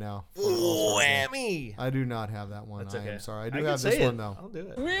League right now. Whammy! I do not have that one. That's okay. I am sorry. I I do can have say this it. one though. I'll do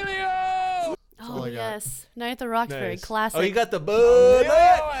it. Oh, all I got. yes. Night at the Roxbury. Nice. Classic. Oh, you got the Bud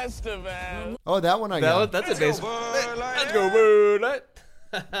Light. Oh, that one I got. That's a baseball. Let's go, Bud Light.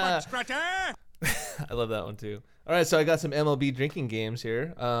 I love that one too. All right, so I got some MLB drinking games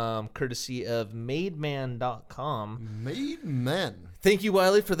here, courtesy of MadeMan.com. Made Men. Thank you,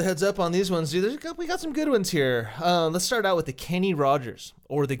 Wiley, for the heads up on these ones, dude. We got some good ones here. Let's start out with the Kenny Rogers,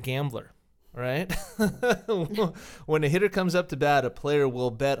 or the Gambler. Right? When a hitter comes up to bat, a player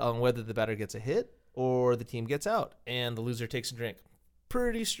will bet on whether the batter gets a hit or the team gets out, and the loser takes a drink.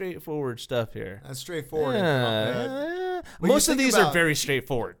 Pretty straightforward stuff here. That's straightforward. Most of these are very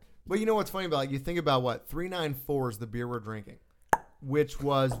straightforward. But you know what's funny about it? You think about what 394 is the beer we're drinking, which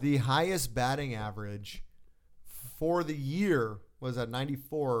was the highest batting average for the year. Was at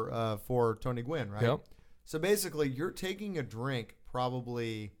 94 for Tony Gwynn, right? Yep. So basically, you're taking a drink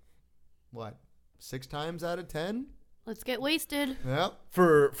probably, 6 times out of 10? Let's get wasted. Yep.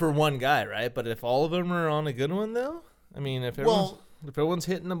 For one guy, right? But if all of them are on a good one, though, I mean, if everyone's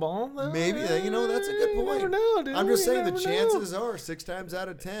hitting the ball, though, Maybe that's a good point. You never know, dude. I'm just You saying the never chances are 6 times out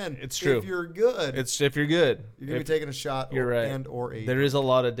of 10. It's true. If you're good, if you're good, you're gonna be taking a shot. You're right. And/or a. There is a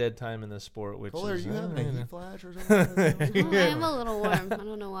lot of dead time in this sport, which Coley, are is you having a heat flash or something? Oh, I am a little warm. I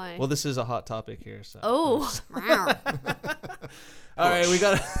don't know why. Well, this is a hot topic here. So. Oh. All right, we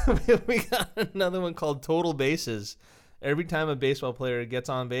got another one called Total Bases. Every time a baseball player gets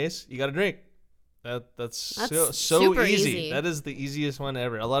on base, you got to drink. That's so super easy. easy. That is the easiest one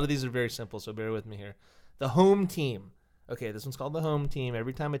ever. A lot of these are very simple, so bear with me here. The home team. Okay, this one's called the home team.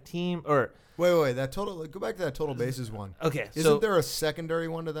 Every time a team or Wait. That total. Go back to that total bases one. Okay, Isn't there a secondary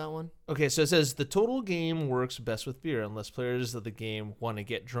one to that one? Okay, so it says the total game works best with beer unless players of the game want to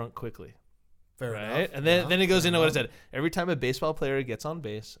get drunk quickly. Fair right? enough. And then it goes into what it said. Every time a baseball player gets on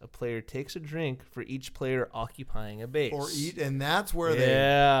base, a player takes a drink for each player occupying a base. And that's where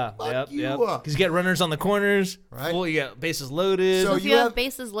they fuck you up. Because you get runners on the corners, right? Full, you got bases loaded. So if you have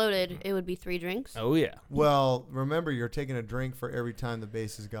bases loaded, it would be 3 drinks. Oh yeah. Well, remember you're taking a drink for every time the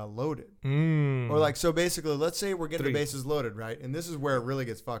bases got loaded. Or so basically, let's say we're getting 3. the bases loaded, right? And this is where it really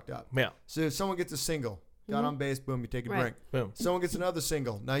gets fucked up. Yeah. So if someone gets a single. Got on base, boom, you take a drink. Boom. Someone gets another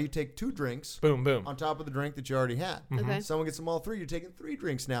single. Now you take 2 drinks. Boom, boom. On top of the drink that you already had. Okay. Someone gets them all 3. You're taking 3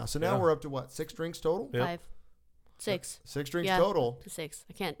 drinks now. So now we're up to what? 6 drinks total? 5. 6. 6 drinks total. To 6.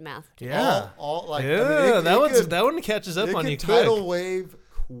 I can't math. Yeah. That that one catches up on you quick. Tidal wave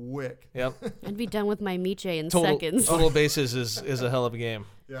quick. Yep. I'd be done with my Miche in Total, seconds. Total bases is a hell of a game.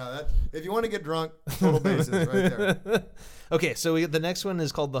 Yeah, if you want to get drunk, total bases right there. Okay, so the next one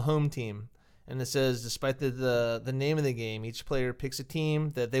is called the home team. And it says, despite the name of the game, each player picks a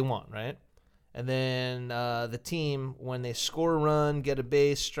team that they want, right? And then the team, when they score a run, get a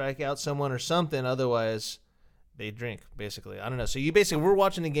base, strike out someone or something, otherwise they drink, basically. I don't know. So we're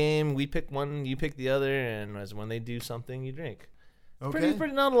watching the game, we pick one, you pick the other, and when they do something, you drink. Okay.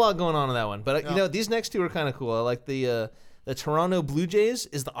 Pretty not a lot going on in that one. But, these next 2 are kind of cool. I like the Toronto Blue Jays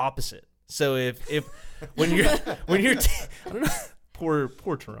is the opposite. So if when you're I don't know.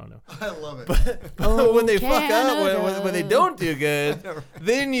 Poor Toronto. I love it. But when they fuck up, when they don't do good,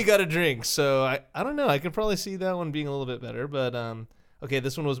 then you got to drink. So I don't know. I could probably see that one being a little bit better. But okay,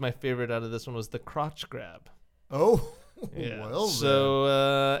 this one was my favorite out of this one was the crotch grab. Oh. Yeah. Well,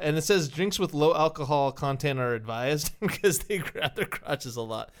 so, and it says drinks with low alcohol content are advised because they grab their crotches a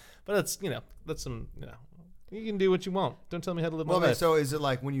lot. But that's some, you can do what you want. Don't tell me how to live my life. So is it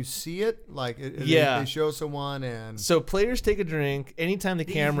like when you see it, like they show someone and... So players take a drink anytime the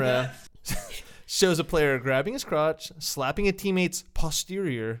camera shows a player grabbing his crotch, slapping a teammate's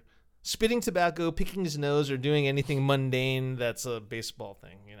posterior, spitting tobacco, picking his nose, or doing anything mundane that's a baseball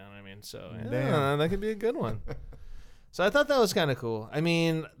thing. You know what I mean? So that could be a good one. So I thought that was kind of cool.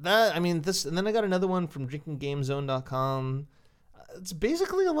 This, and then I got another one from drinkinggamezone.com. It's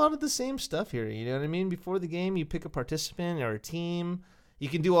basically a lot of the same stuff here. You know what I mean? Before the game, you pick a participant or a team. You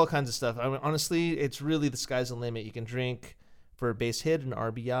can do all kinds of stuff. Honestly, it's really the sky's the limit. You can drink for a base hit, an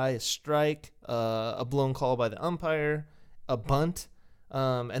RBI, a strike, a blown call by the umpire, a bunt.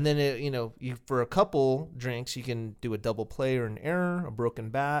 And then, for a couple drinks, you can do a double play or an error, a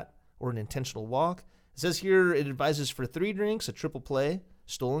broken bat, or an intentional walk. It says here it advises for 3 drinks, a triple play,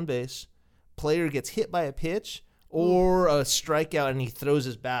 stolen base, player gets hit by a pitch, or a strikeout and he throws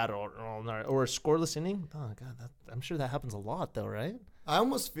his bat, or a scoreless inning. Oh, God, I'm sure that happens a lot, though, right? I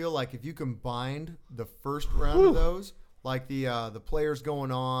almost feel like if you combined the first round of those, like the players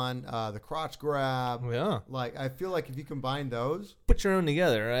going on, the crotch grab. Yeah. Like, I feel like if you combine those. Put your own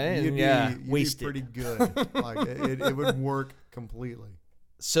together, right? You'd be pretty good. Like, it would work completely.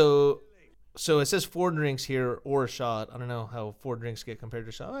 So it says 4 drinks here or a shot. I don't know how 4 drinks get compared to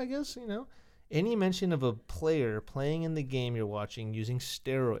a shot. I guess, any mention of a player playing in the game you're watching using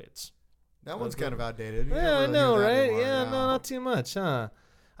steroids. That one's kind of outdated. Yeah, I know, right? No, not too much, huh?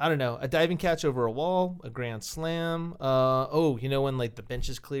 I don't know. A diving catch over a wall, a grand slam. When like the bench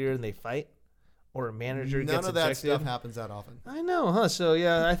is clear and they fight, or a manager gets ejected. None of that stuff happens that often. I know, huh? So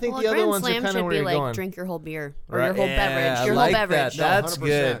yeah, I think the other ones are kind of where you're going. Like drink your whole beer or your whole beverage. Your whole beverage. That's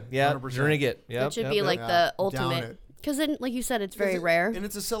good. Yeah, drink it. Yeah, that should be like the ultimate. Because then, like you said, it's very rare. And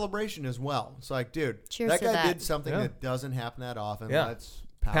it's a celebration as well. It's like, dude, cheers that guy did something that doesn't happen that often. Yeah. Let's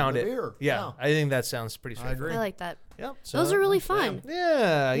pound the beer. Yeah, I think that sounds pretty I agree. I like that. Yep. Those are really fun.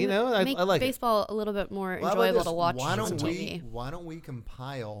 Yeah, make I like baseball a little bit more enjoyable to watch on TV. Why don't we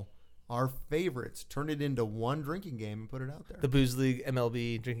compile our favorites, turn it into one drinking game, and put it out there? The Booze League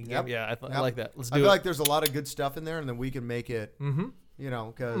MLB drinking game. Yeah, I like that. Let's do it. I feel like there's a lot of good stuff in there, and then we can make it.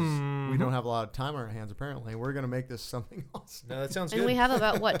 Because we don't have a lot of time on our hands, apparently. We're going to make this something else. No, that sounds good. And we have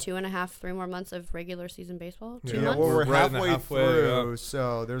about, 2.5, 3 more months of regular season baseball? 2 months? Well, we're halfway through,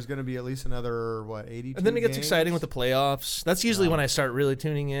 so there's going to be at least another, 82 And then it gets games? exciting with the playoffs. That's usually when I start really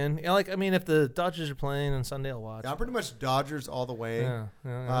tuning in. If the Dodgers are playing on Sunday, I'll watch. Yeah, I'm pretty much Dodgers all the way.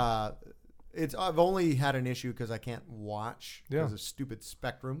 Yeah. I've only had an issue because I can't watch because of stupid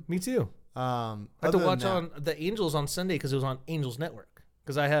Spectrum. Me too. I had to watch on the Angels on Sunday because it was on Angels Network.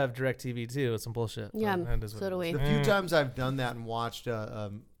 Because I have DirecTV too. It's some bullshit. Yeah, so do we. The few times I've done that and watched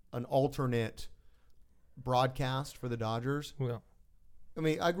an alternate broadcast for the Dodgers. Yeah. I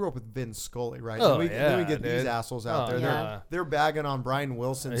mean, I grew up with Vin Scully, right? Oh, then we get these assholes out there. Yeah. They're bagging on Brian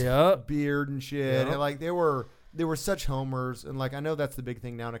Wilson's beard and shit. And like they were such homers. And like I know that's the big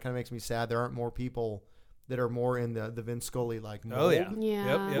thing now, and it kind of makes me sad. There aren't more people that are more in the Vin Scully like mold. Oh yeah.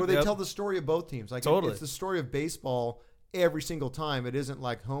 Yeah. Where they tell the story of both teams. Like totally. It's the story of baseball every single time. It isn't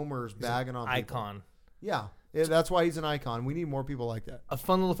like Homer's bagging on people. Icon. Yeah, that's why he's an icon. We need more people like that. A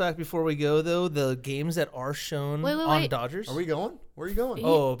fun little fact before we go, though, the games that are shown on Dodgers. Are we going? Where are you going?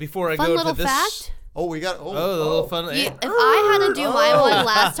 Oh, before I fun go little to this. Fact? Oh, we got. The little fun. If I had to do my one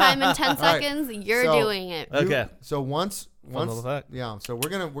last time in 10 seconds, you're doing it. Okay. So once, little fact. yeah. So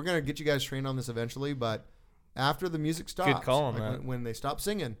we're gonna get you guys trained on this eventually, but after the music stops, good call on that. When they stop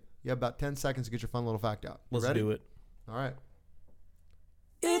singing, you have about 10 seconds to get your fun little fact out. Let's do it. All right.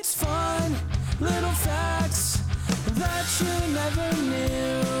 It's fun, little facts that you never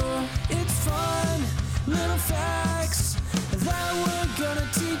knew. It's fun, little facts that we're gonna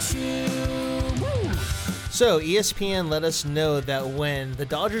teach you. Woo! So ESPN let us know that when the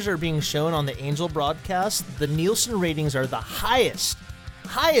Dodgers are being shown on the Angel broadcast, the Nielsen ratings are the highest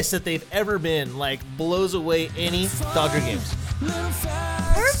that they've ever been. Like blows away any Dodger games.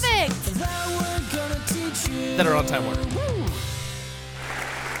 Perfect. That are on Time Warner.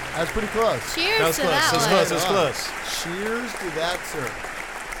 That's pretty close. Cheers to that one. That was close. Cheers to that, sir.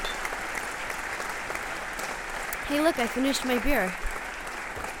 Hey, look, I finished my beer.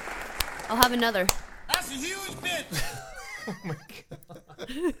 I'll have another. That's a huge bitch. Oh my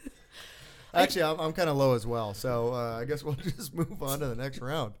god. Actually, I'm kind of low as well, so I guess we'll just move on to the next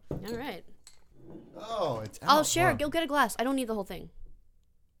round. All right. Oh, it's out. I'll share it. Go get a glass. I don't need the whole thing.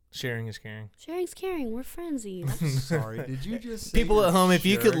 Sharing is caring. Sharing's caring. We're friendsies. Sorry, did you just say People at home, if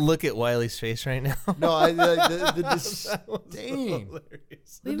you could sharing? look at Wiley's face right now. No, the disdain.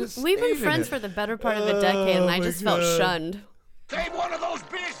 We've been friends for the better part of a decade, and I just felt shunned. Save one of those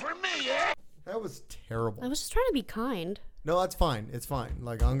beers for me, yeah? That was terrible. I was just trying to be kind. No, that's fine. It's fine.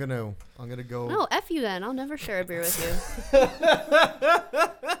 Like I'm gonna go. No, F you then. I'll never share a beer with you.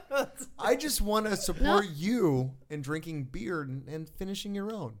 I just want to support you in drinking beer and finishing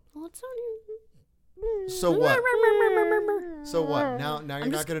your own. Well, it's not. So what? So what? Now you're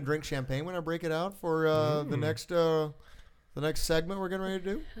not going to drink champagne when I break it out for the next segment we're getting ready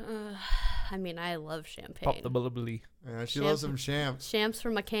to do? I mean, I love champagne. Pop the bubbly. Yeah, she loves some champs. Champs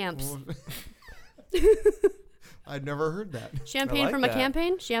from my camps. I'd never heard that. Champagne from a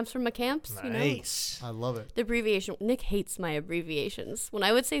campaign? Champs from my camps? Nice. You know? I love it. The abbreviation. Nick hates my abbreviations. When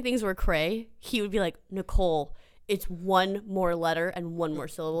I would say things were cray, he would be like, Nicole, it's one more letter and one more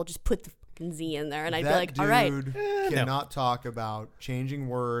syllable. Just put the fucking Z in there. And I'd be like, all right. That dude cannot talk about changing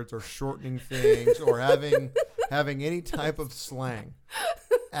words or shortening things or having any type of slang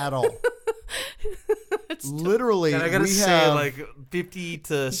at all. Literally, And I gotta we say, have, like 50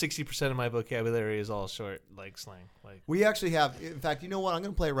 to 60% of my vocabulary is all short, like slang. Like we actually have. In fact, you know what? I'm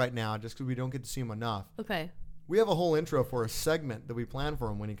going to play it right now, just because we don't get to see him enough. Okay. We have a whole intro for a segment that we plan for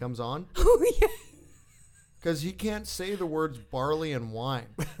him when he comes on. Oh yeah. Because he can't say the words barley and wine.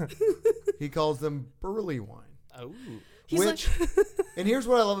 He calls them burley wine. Oh. And here's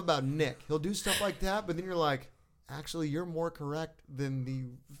what I love about Nick. He'll do stuff like that, but then you're like, actually, you're more correct than the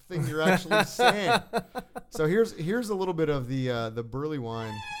thing you're actually saying. So here's a little bit of the burley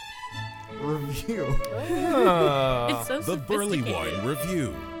wine review. It's so The burley wine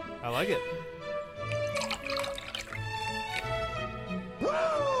review. I like it.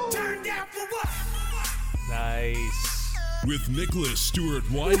 Turn down for what? Nice. With Nicholas Stewart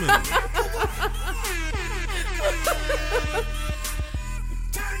Wyman.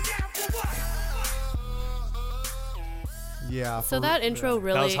 Yeah. So that intro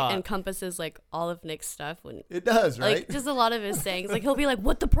really hot. encompasses like all of Nick's stuff. When It does, right? like just a lot of his sayings. Like he'll be like,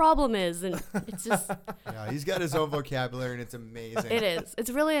 "What the problem is," and it's just Yeah, he's got his own vocabulary, and it's amazing. it is. It's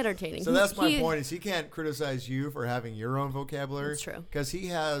really entertaining. So that's my point: is he can't criticize you for having your own vocabulary. That's true. Because he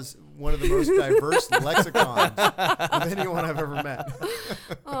has one of the most diverse lexicons of anyone I've ever met.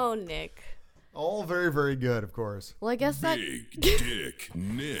 Oh, Nick. All very, very good, of course. Well, I guess that. Big Dick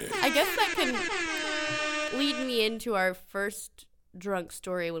Nick. I guess that can lead me into our first drunk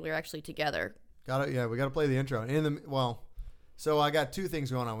story when we were actually together. We gotta play the intro. So I got two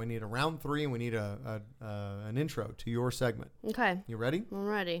things going on. We need a round 3 and we need an intro to your segment. Okay. You ready? I'm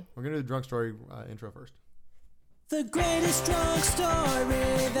ready. We're gonna do the drunk story intro first. The greatest drunk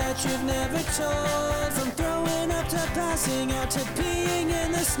story that you've never told. From throwing up to passing out to peeing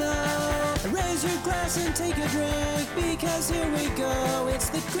in the snow. Raise your glass and take a drink, because here we go. It's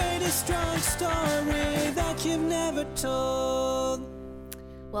the greatest drunk story that you've never told.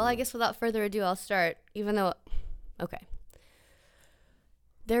 Well, I guess without further ado, I'll start. Okay.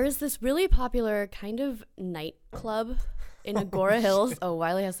 There is this really popular kind of nightclub in Agora Hills. Oh,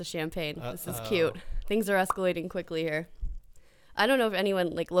 Wiley has the champagne. This is cute. Things are escalating quickly here. I don't know if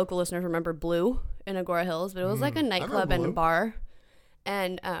anyone, like local listeners, remember Blue in Agora Hills, but it was like a nightclub and a bar.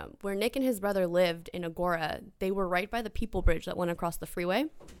 And where Nick and his brother lived in Agora, they were right by the People Bridge that went across the freeway.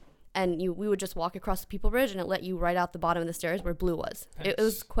 And we would just walk across the People Bridge, and it let you right out the bottom of the stairs where Blue was. Nice. It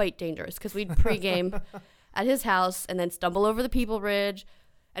was quite dangerous because we'd pregame at his house and then stumble over the People Bridge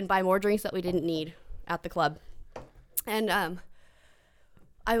and buy more drinks that we didn't need at the club. And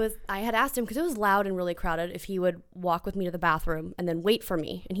I had asked him, because it was loud and really crowded, if he would walk with me to the bathroom and then wait for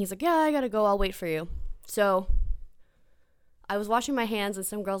me. And he's like, yeah, I gotta go, I'll wait for you. So I was washing my hands, and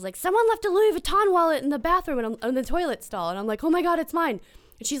some girl's like, someone left a Louis Vuitton wallet in the bathroom and in the toilet stall. And I'm like, oh my God, it's mine.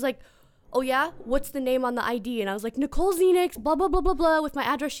 And she's like, oh yeah, what's the name on the ID? And I was like, Nicole Zenix, blah, blah, blah, blah, blah, with my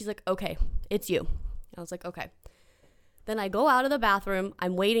address. She's like, okay, it's you. I was like, okay. Then I go out of the bathroom,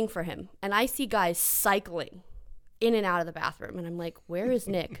 I'm waiting for him, and I see guys cycling in and out of the bathroom. And I'm like, where is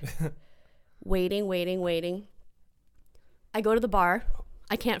Nick? Waiting. I go to the bar.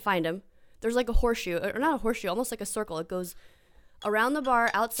 I can't find him. There's like a horseshoe, or not a horseshoe, almost like a circle. It goes around the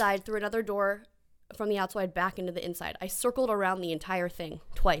bar, outside, through another door, from the outside back into the inside. I circled around the entire thing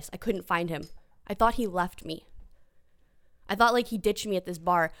twice. I couldn't find him. I thought he left me. I thought like he ditched me at this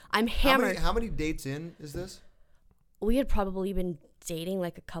bar. I'm hammered. How many dates in is this? We had probably been dating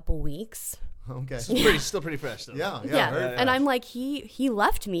like a couple weeks. Okay. Still pretty fresh though. Yeah. And I'm like, he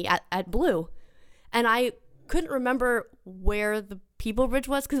left me at Blue. And I couldn't remember where the People Bridge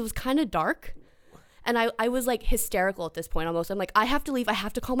was because it was kind of dark. And I was like hysterical at this point almost. I'm like, I have to leave. I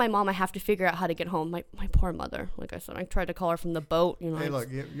have to call my mom. I have to figure out how to get home. My poor mother. Like I said, I tried to call her from the boat. You know. Hey, look,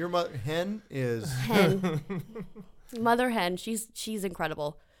 your mother hen is Mother hen. She's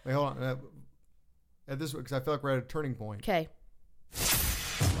incredible. Wait, hold on. At this, because I feel like we're at a turning point. Okay.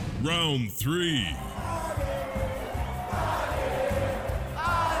 Round 3.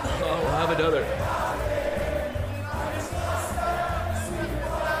 Oh, we'll have another.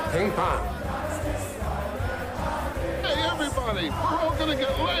 Ping pong. Hey, everybody, we're all gonna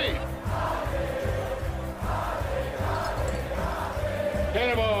get late.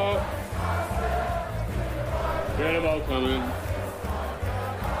 Cannonball. Cannonball coming.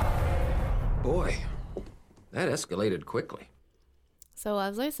 Boy, that escalated quickly. So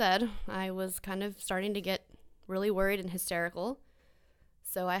as I said, I was kind of starting to get really worried and hysterical.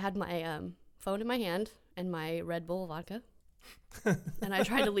 So I had my phone in my hand and my Red Bull vodka. And I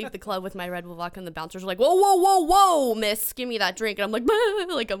tried to leave the club with my Red Bull vodka, and the bouncers were like, whoa, whoa, whoa, whoa, miss, give me that drink. And I'm like,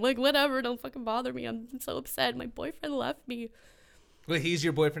 whatever, don't fucking bother me. I'm so upset. My boyfriend left me. Wait, he's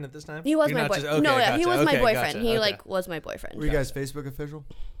your boyfriend at this time? He was my boyfriend. He was my boyfriend. Gotcha, he was my boyfriend. Were you guys Facebook official?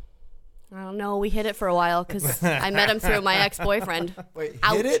 I don't know. We hid it for a while because I met him through my ex-boyfriend. Wait,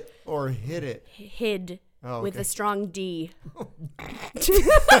 hid it or hid it? Hid. Oh, okay. With a strong D. Is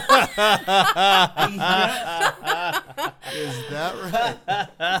that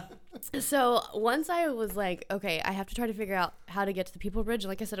right? So once I was like, okay, I have to try to figure out how to get to the People Bridge.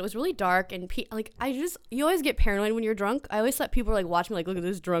 Like I said, it was really dark, and you always get paranoid when you're drunk. I always thought people were like watching me, like, look at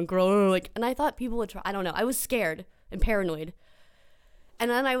this drunk girl, and I thought people would try. I don't know. I was scared and paranoid.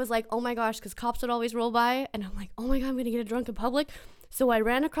 And then I was like, oh my gosh, because cops would always roll by, and I'm like, oh my God, I'm gonna get drunk in public. So I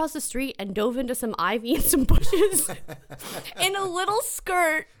ran across the street and dove into some ivy and some bushes in a little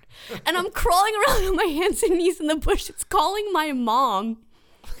skirt. And I'm crawling around on my hands and knees in the bushes, calling my mom,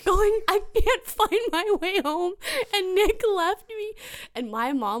 going, I can't find my way home. And Nick left me. And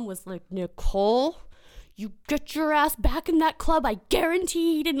my mom was like, Nicole, you get your ass back in that club. I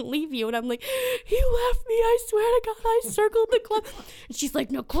guarantee he didn't leave you. And I'm like, he left me. I swear to God, I circled the club. And she's like,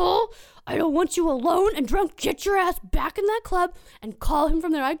 Nicole, I don't want you alone and drunk. Get your ass back in that club and call him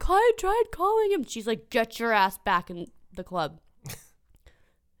from there. I tried calling him. She's like, get your ass back in the club. I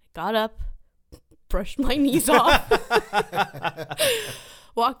got up, brushed my knees off,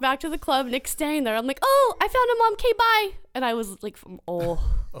 walked back to the club. Nick's staying there. I'm like, oh, I found him, Mom. Okay, bye. And I was like,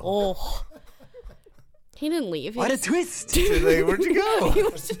 oh. He didn't leave. What a twist. Where'd you go?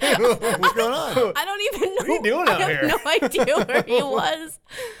 What's going on? I don't even know. What are you doing out here? I have no idea where he was.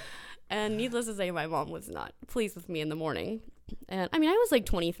 And needless to say, my mom was not pleased with me in the morning. And I mean, I was like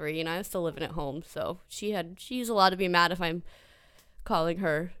 23 and I was still living at home. So she's allowed to be mad if I'm calling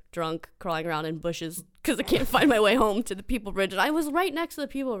her drunk, crawling around in bushes because I can't find my way home to the People Bridge. And I was right next to the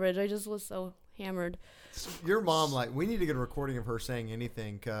People Bridge. I just was so hammered. Your mom, we need to get a recording of her saying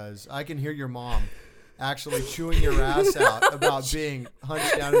anything because I can hear your mom actually chewing your ass out about being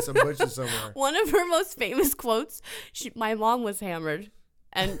hunched down in some bushes somewhere. One of her most famous quotes, my mom was hammered.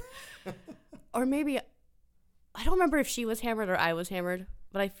 And, or maybe, I don't remember if she was hammered or I was hammered,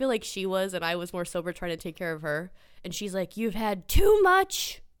 but I feel like she was and I was more sober trying to take care of her. And she's like, you've had too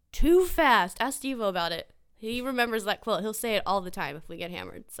much, too fast. Ask Steve-O about it. He remembers that quote. He'll say it all the time if we get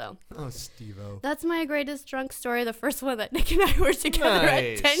hammered. So. Oh, Steve-O. That's my greatest drunk story. The first one that Nick and I were together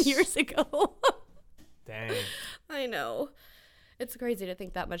at 10 years ago. Dang. I know. It's crazy to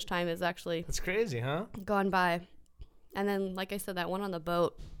think that much time is actually. It's crazy, huh? Gone by. And then, like I said, that one on the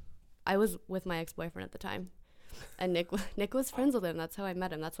boat, I was with my ex-boyfriend at the time. And Nick was friends with him. That's how I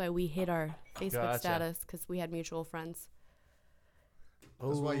met him. That's why we hid our Facebook status, because we had mutual friends.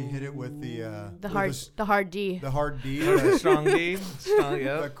 That's why you hit it with the hard D. The hard D. The strong D. Strong,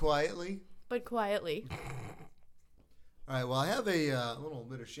 yeah. But quietly. All right. Well, I have a little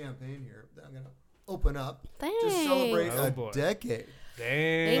bit of champagne here that I'm gonna open up Thanks. to celebrate a decade.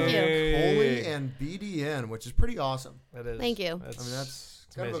 Dang. Thank you. Coley and BDN, which is pretty awesome. That is. Thank you. That's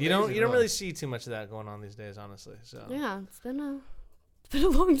kind of you don't really see too much of that going on these days, honestly. So yeah, it's been a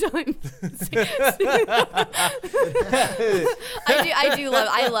long time.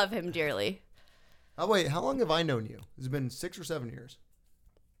 I love him dearly. Oh wait, how long have I known you? It's been 6 or 7 years,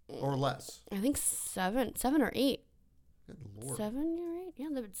 or less. I think 7 or 8. Good Lord. 7 or 8? Yeah,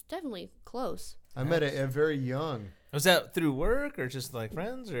 it's definitely close. I met a very young. Was that through work or just like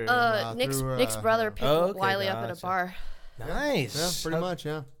friends or? Nick's brother picked Wiley up at a bar. Nice. Yeah, pretty much.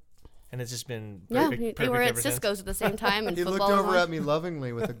 Yeah. And it's just been perfect they were at Cisco's at the same time. And he looked over at me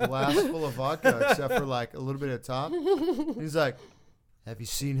lovingly with a glass full of vodka, except for like a little bit of top. He's like, "Have you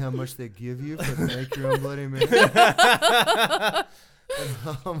seen how much they give you for the Make Your Own Bloody Mary?"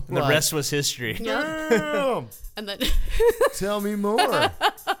 And the rest was history. Damn. And then Tell me more.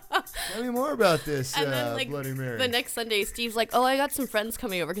 Tell me more about this and then, like, Bloody Mary. the next Sunday, Steve's like, "Oh, I got some friends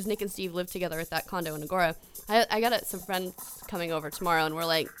coming over," because Nick and Steve live together at that condo in Agora. I got some friends coming over tomorrow, and we're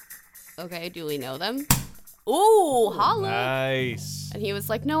like, "Okay, do we know them?" Ooh, holla. Nice. And he was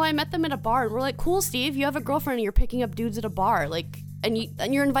like, "No, I met them at a bar." And we're like, "Cool, Steve. You have a girlfriend, and you're picking up dudes at a bar, like, and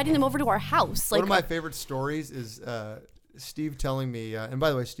you're inviting them over to our house." Like, one of my favorite stories is Steve telling me, and by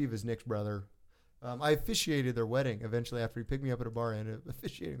the way, Steve is Nick's brother. I officiated their wedding eventually after he picked me up at a bar and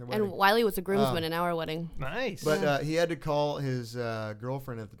officiating their wedding. And Wiley was a groomsman in our wedding. Nice. But he had to call his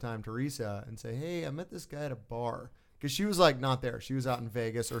girlfriend at the time, Teresa, and say, "Hey, I met this guy at a bar," because she was like not there. She was out in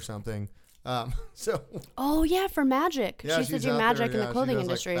Vegas or something. So. Oh yeah, for magic. Yeah, she used to do magic in the clothing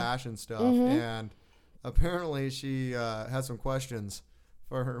industry. Like fashion stuff, and apparently she had some questions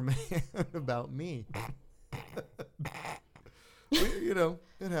for her man about me.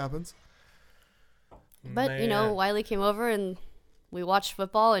 It happens. But Wiley came over and we watched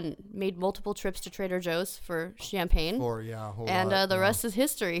football and made multiple trips to Trader Joe's for champagne. The rest is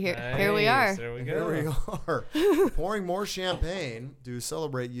history. Here we are. There we Here go. we are, pouring more champagne to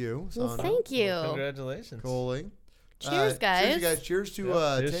celebrate you. Well, Sandro. thank you. Congratulations, Coley. Cheers, guys. Cheers, you guys. Cheers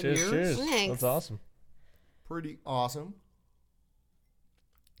to 10 years. Cheers. Thanks. That's awesome. Pretty awesome.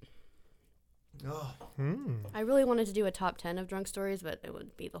 Oh. I really wanted to do a top 10 of drunk stories, but it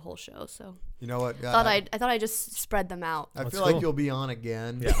would be the whole show. So you know what? I thought I'd just spread them out. I feel like you'll be on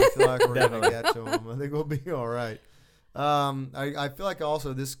again. Yeah. I feel like we're gonna get to them. I think we'll be all right. I feel like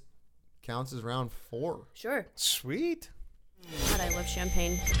also this counts as round 4. Sure. Sweet. God, I love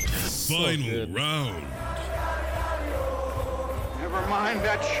champagne. Final round. Never mind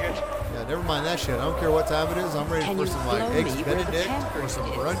that shit. Yeah, never mind that shit. I don't care what time it is. I'm ready for some like eggs Benedict or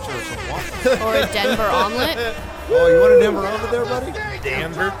some brunch or some waffles. Or a Denver omelet. Oh, you want a Denver omelet there, buddy?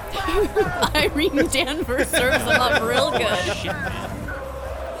 Denver. Irene Denver serves them up real good.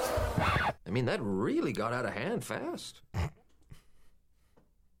 I mean, that really got out of hand fast.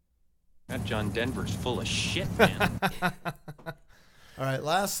 That John Denver's full of shit, man. All right,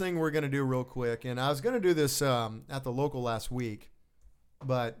 last thing we're going to do real quick. And I was going to do this at the local last week,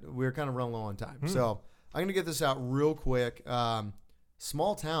 but we were kind of running low on time. So I'm going to get this out real quick.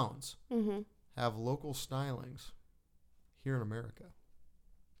 Small towns have local stylings here in America.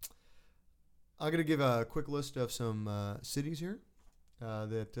 I'm going to give a quick list of some cities here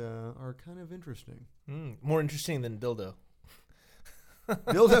that are kind of interesting. More interesting than dildo.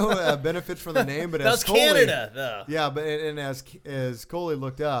 Dildo benefits from the name, but that's Canada, though. Yeah, but and as Coley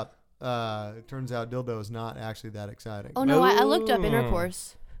looked up, it turns out dildo is not actually that exciting. Oh no, I looked up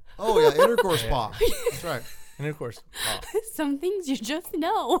intercourse. Oh yeah, intercourse paw. That's right. Intercourse paw. Some things you just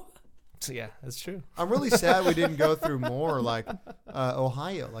know. So, yeah, that's true. I'm really sad we didn't go through more like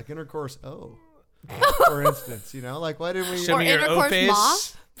Ohio, like intercourse O, for instance. Like why didn't we? Or intercourse ma?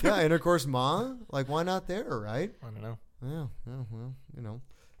 Yeah, intercourse ma. Like why not there, right? I don't know. Yeah, well,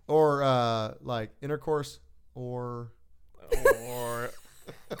 or like intercourse or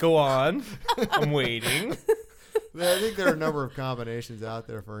go on. I'm waiting. I think there are a number of combinations out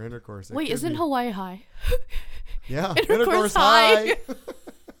there for intercourse. Wait, isn't Hawaii high? Yeah, intercourse high.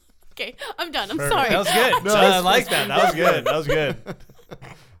 Okay, I'm done. I'm sorry. That was good. No, I like that. That was good. That was good.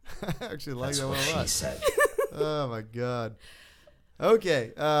 I actually like that one a lot. Oh my god.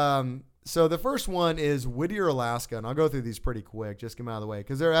 Okay. So the first one is Whittier, Alaska, and I'll go through these pretty quick, just get them out of the way,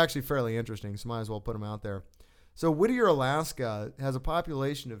 because they're actually fairly interesting, so might as well put them out there. So Whittier, Alaska has a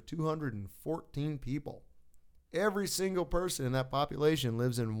population of 214 people. Every single person in that population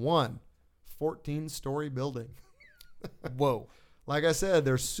lives in one 14-story building. Whoa. Like I said,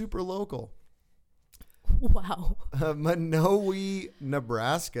 they're super local. Wow. Minowie,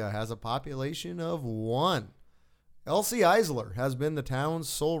 Nebraska has a population of 1. Elsie Eisler has been the town's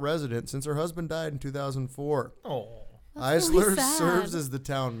sole resident since her husband died in 2004. Oh, Eisler really serves as the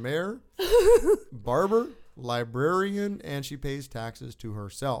town mayor, barber, librarian, and she pays taxes to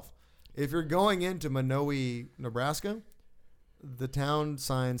herself. If you're going into Minowie, Nebraska, the town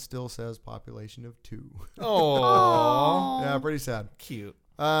sign still says population of 2. Oh, yeah, pretty sad. Cute.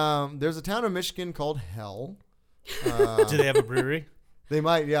 There's a town in Michigan called Hell. Do they have a brewery? They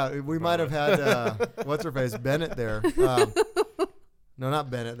might, yeah. We might have had, what's her face, Bennett there. No,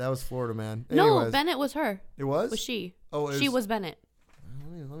 not Bennett. That was Florida Man. Anyways. No, Bennett was her. It was? Was she? Oh, she was Bennett.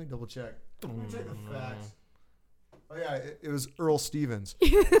 Let me double check. Let me check the facts. Oh, yeah, it was Earl Stevens.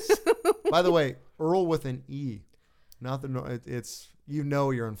 By the way, Earl with an E. Not the, it's,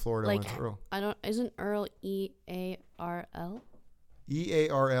 you're in Florida when it's Earl. Isn't Earl E-A-R-L?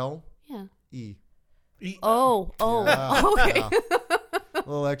 E-A-R-L? Yeah. E. Oh, yeah, okay. Yeah.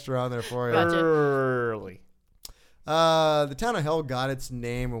 little extra on there for you. Gotcha. Early. The town of Hell got its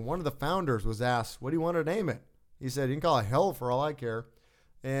name, and one of the founders was asked, what do you want to name it? He said, you can call it Hell for all I care.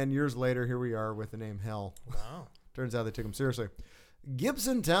 And years later, here we are with the name Hell. Wow. Turns out they took him seriously.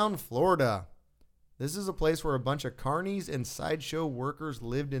 Gibsontown, Florida. This is a place where a bunch of carnies and sideshow workers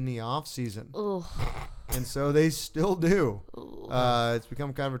lived in the off-season. Ugh. And so they still do. It's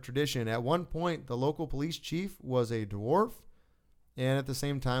become kind of a tradition. At one point, the local police chief was a dwarf. And at the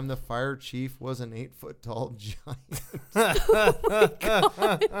same time, the fire chief was an 8-foot-tall giant.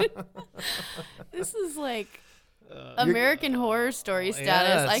 This is like American Horror Story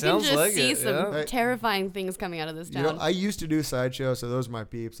status. I can just see some terrifying things coming out of this town. You know, I used to do sideshow, so those are my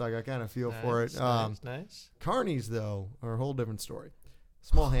peeps. Like, I kind of feel for it. Nice. Carnies, though, are a whole different story.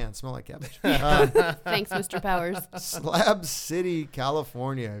 Small hands, smell like cabbage. Thanks, Mr. Powers. Slab City,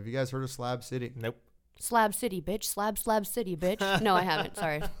 California. Have you guys heard of Slab City? Nope. Slab City, bitch. Slab City, bitch. No, I haven't.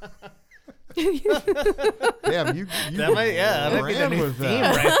 Sorry. Damn, you that might be the new theme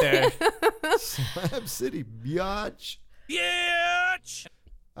right there. Slab City, biatch. Biatch.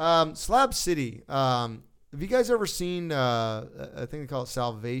 Slab City. Have you guys ever seen, I think they call it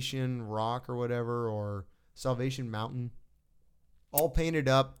Salvation Rock or whatever, or Salvation Mountain? All painted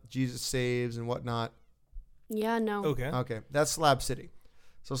up, Jesus saves and whatnot. Yeah, no. Okay, that's Slab City.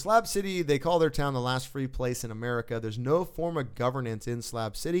 So Slab City, they call their town the last free place in America. There's no form of governance in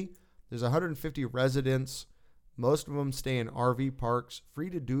Slab City. There's 150 residents. Most of them stay in RV parks,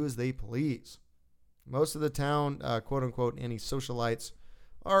 free to do as they please. Most of the town, quote-unquote, anti-socialites,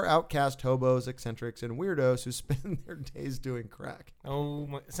 are outcast hobos, eccentrics, and weirdos who spend their days doing crack. Oh,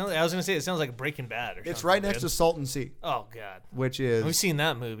 I was going to say, it sounds like Breaking Bad or something. It's right next to Salton Sea. Oh, God. Which is... We've seen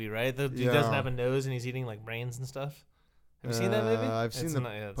that movie, right? The dude doesn't have a nose and he's eating, like, brains and stuff. Have you seen that movie? I've seen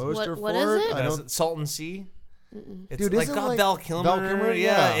the poster what for is it. I don't, Salton Sea. It's Dude, like isn't got like Val Kilmer. Val Kilmer?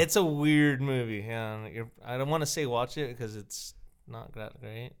 Yeah, it's a weird movie. Yeah, I don't want to say watch it because it's not that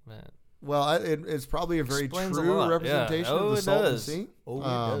great. But well, it's probably a very explains a true lot, representation of the Salton Sea. Oh, it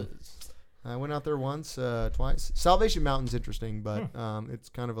does. I went out there once, twice. Salvation Mountain's interesting, but it's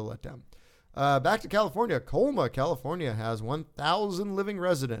kind of a letdown. Back to California. Colma, California has 1,000 living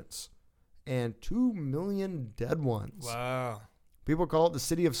residents and 2 million dead ones. Wow. People call it the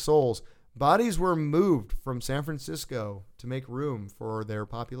City of Souls. Bodies were moved from San Francisco to make room for their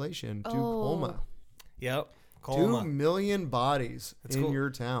population to Colma. Yep. Colma. 2 million bodies in your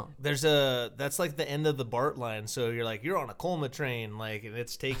town. That's like the end of the BART line. So you're like, you're on a Colma train, like, and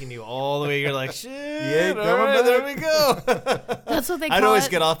it's taking you all the way. You're like, shit, all right, there we go. That's what they call I'd always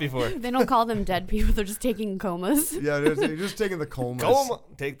it. get off before. They don't call them dead people. They're just taking comas. Yeah, they're just taking the comas. Coma.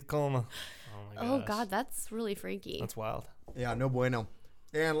 Take the coma. Oh, God, that's really freaky. That's wild. Yeah, no bueno.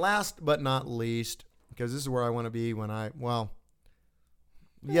 And last but not least, because this is where I want to be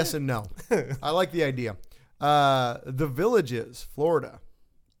yes and no. I like the idea. The Villages, Florida.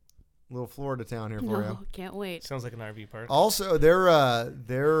 Little Florida town here for you. Can't wait. Sounds like an RV park. Also,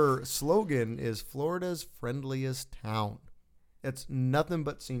 their slogan is Florida's friendliest town. It's nothing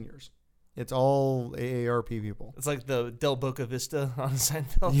but seniors. It's all AARP people. It's like the Del Boca Vista on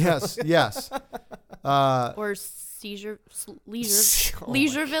Seinfeld. Yes. Or Leisure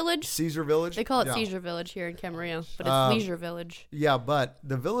Village. Caesar Village. They call it Caesar Village here in Camarillo, but it's Leisure Village. Yeah, but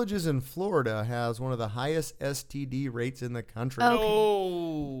the Villages in Florida has one of the highest STD rates in the country. Okay.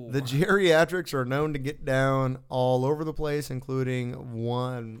 Oh. The geriatrics are known to get down all over the place, including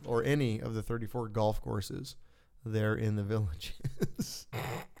one or any of the 34 golf courses there in the Villages.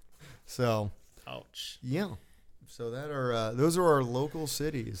 So, ouch. Yeah. So those are our local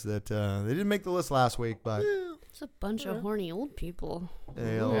cities that they didn't make the list last week, but it's a bunch of horny old people.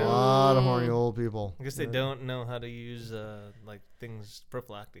 A lot of horny old people. I guess they don't know how to use like things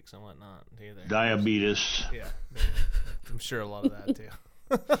prophylactics and whatnot either. Diabetes. Yeah, I'm sure a lot of that too.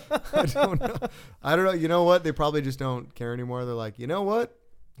 I don't know. You know what? They probably just don't care anymore. They're like, you know what?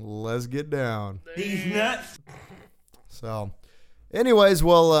 Let's get down. He's nuts. So. Anyways,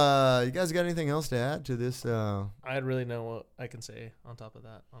 well, you guys got anything else to add to this? I don't really know what I can say on top of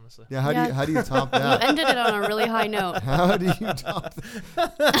that, honestly. Yeah, how do you top that? You ended it on a really high note. How do you top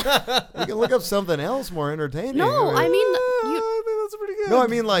that? You can look up something else more entertaining. No, I mean, that's pretty good. No, I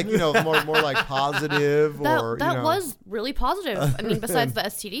mean like more like positive that was really positive. I mean, besides the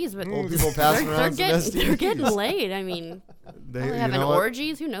STDs, but old people passing around some STDs. They're getting laid. I mean, they having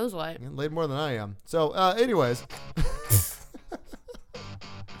orgies. Who knows what? Laid more than I am. So, anyways.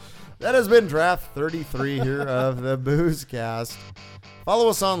 That has been draft 33 here of the Booze Cast. Follow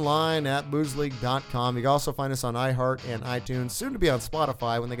us online at boozeleague.com. You can also find us on iHeart and iTunes, soon to be on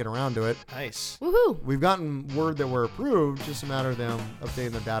Spotify when they get around to it. Nice. Woohoo! We've gotten word that we're approved, just a matter of them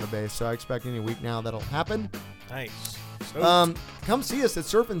updating their database. So I expect any week now that'll happen. Nice. Come see us at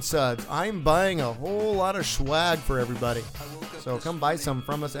Surfin' Suds. I'm buying a whole lot of swag for everybody. So come buy some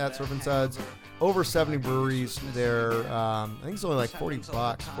from us at Surfin' Suds. Over 70 breweries. They're, I think it's only like $40,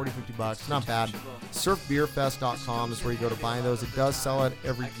 $50. Not bad. Surfbeerfest.com is where you go to buy those. It does sell it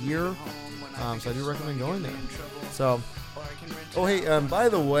every year. So I do recommend going there. So, oh, hey, by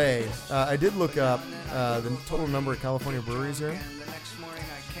the way, I did look up the total number of California breweries here.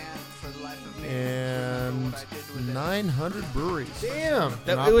 And 900 breweries. Damn.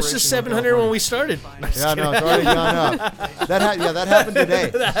 It was just 700 when we started. Yeah, no, it's already gone up. That happened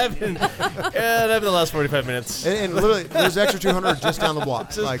today. that happened the last 45 minutes. And literally, there's extra 200 just down the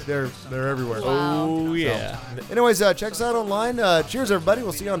block. Like, they're everywhere. Wow. Oh, yeah. So, anyways, check us out online. Cheers, everybody.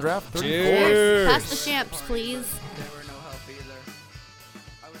 We'll see you on Draft 34. Cheers. Pass the champs, please.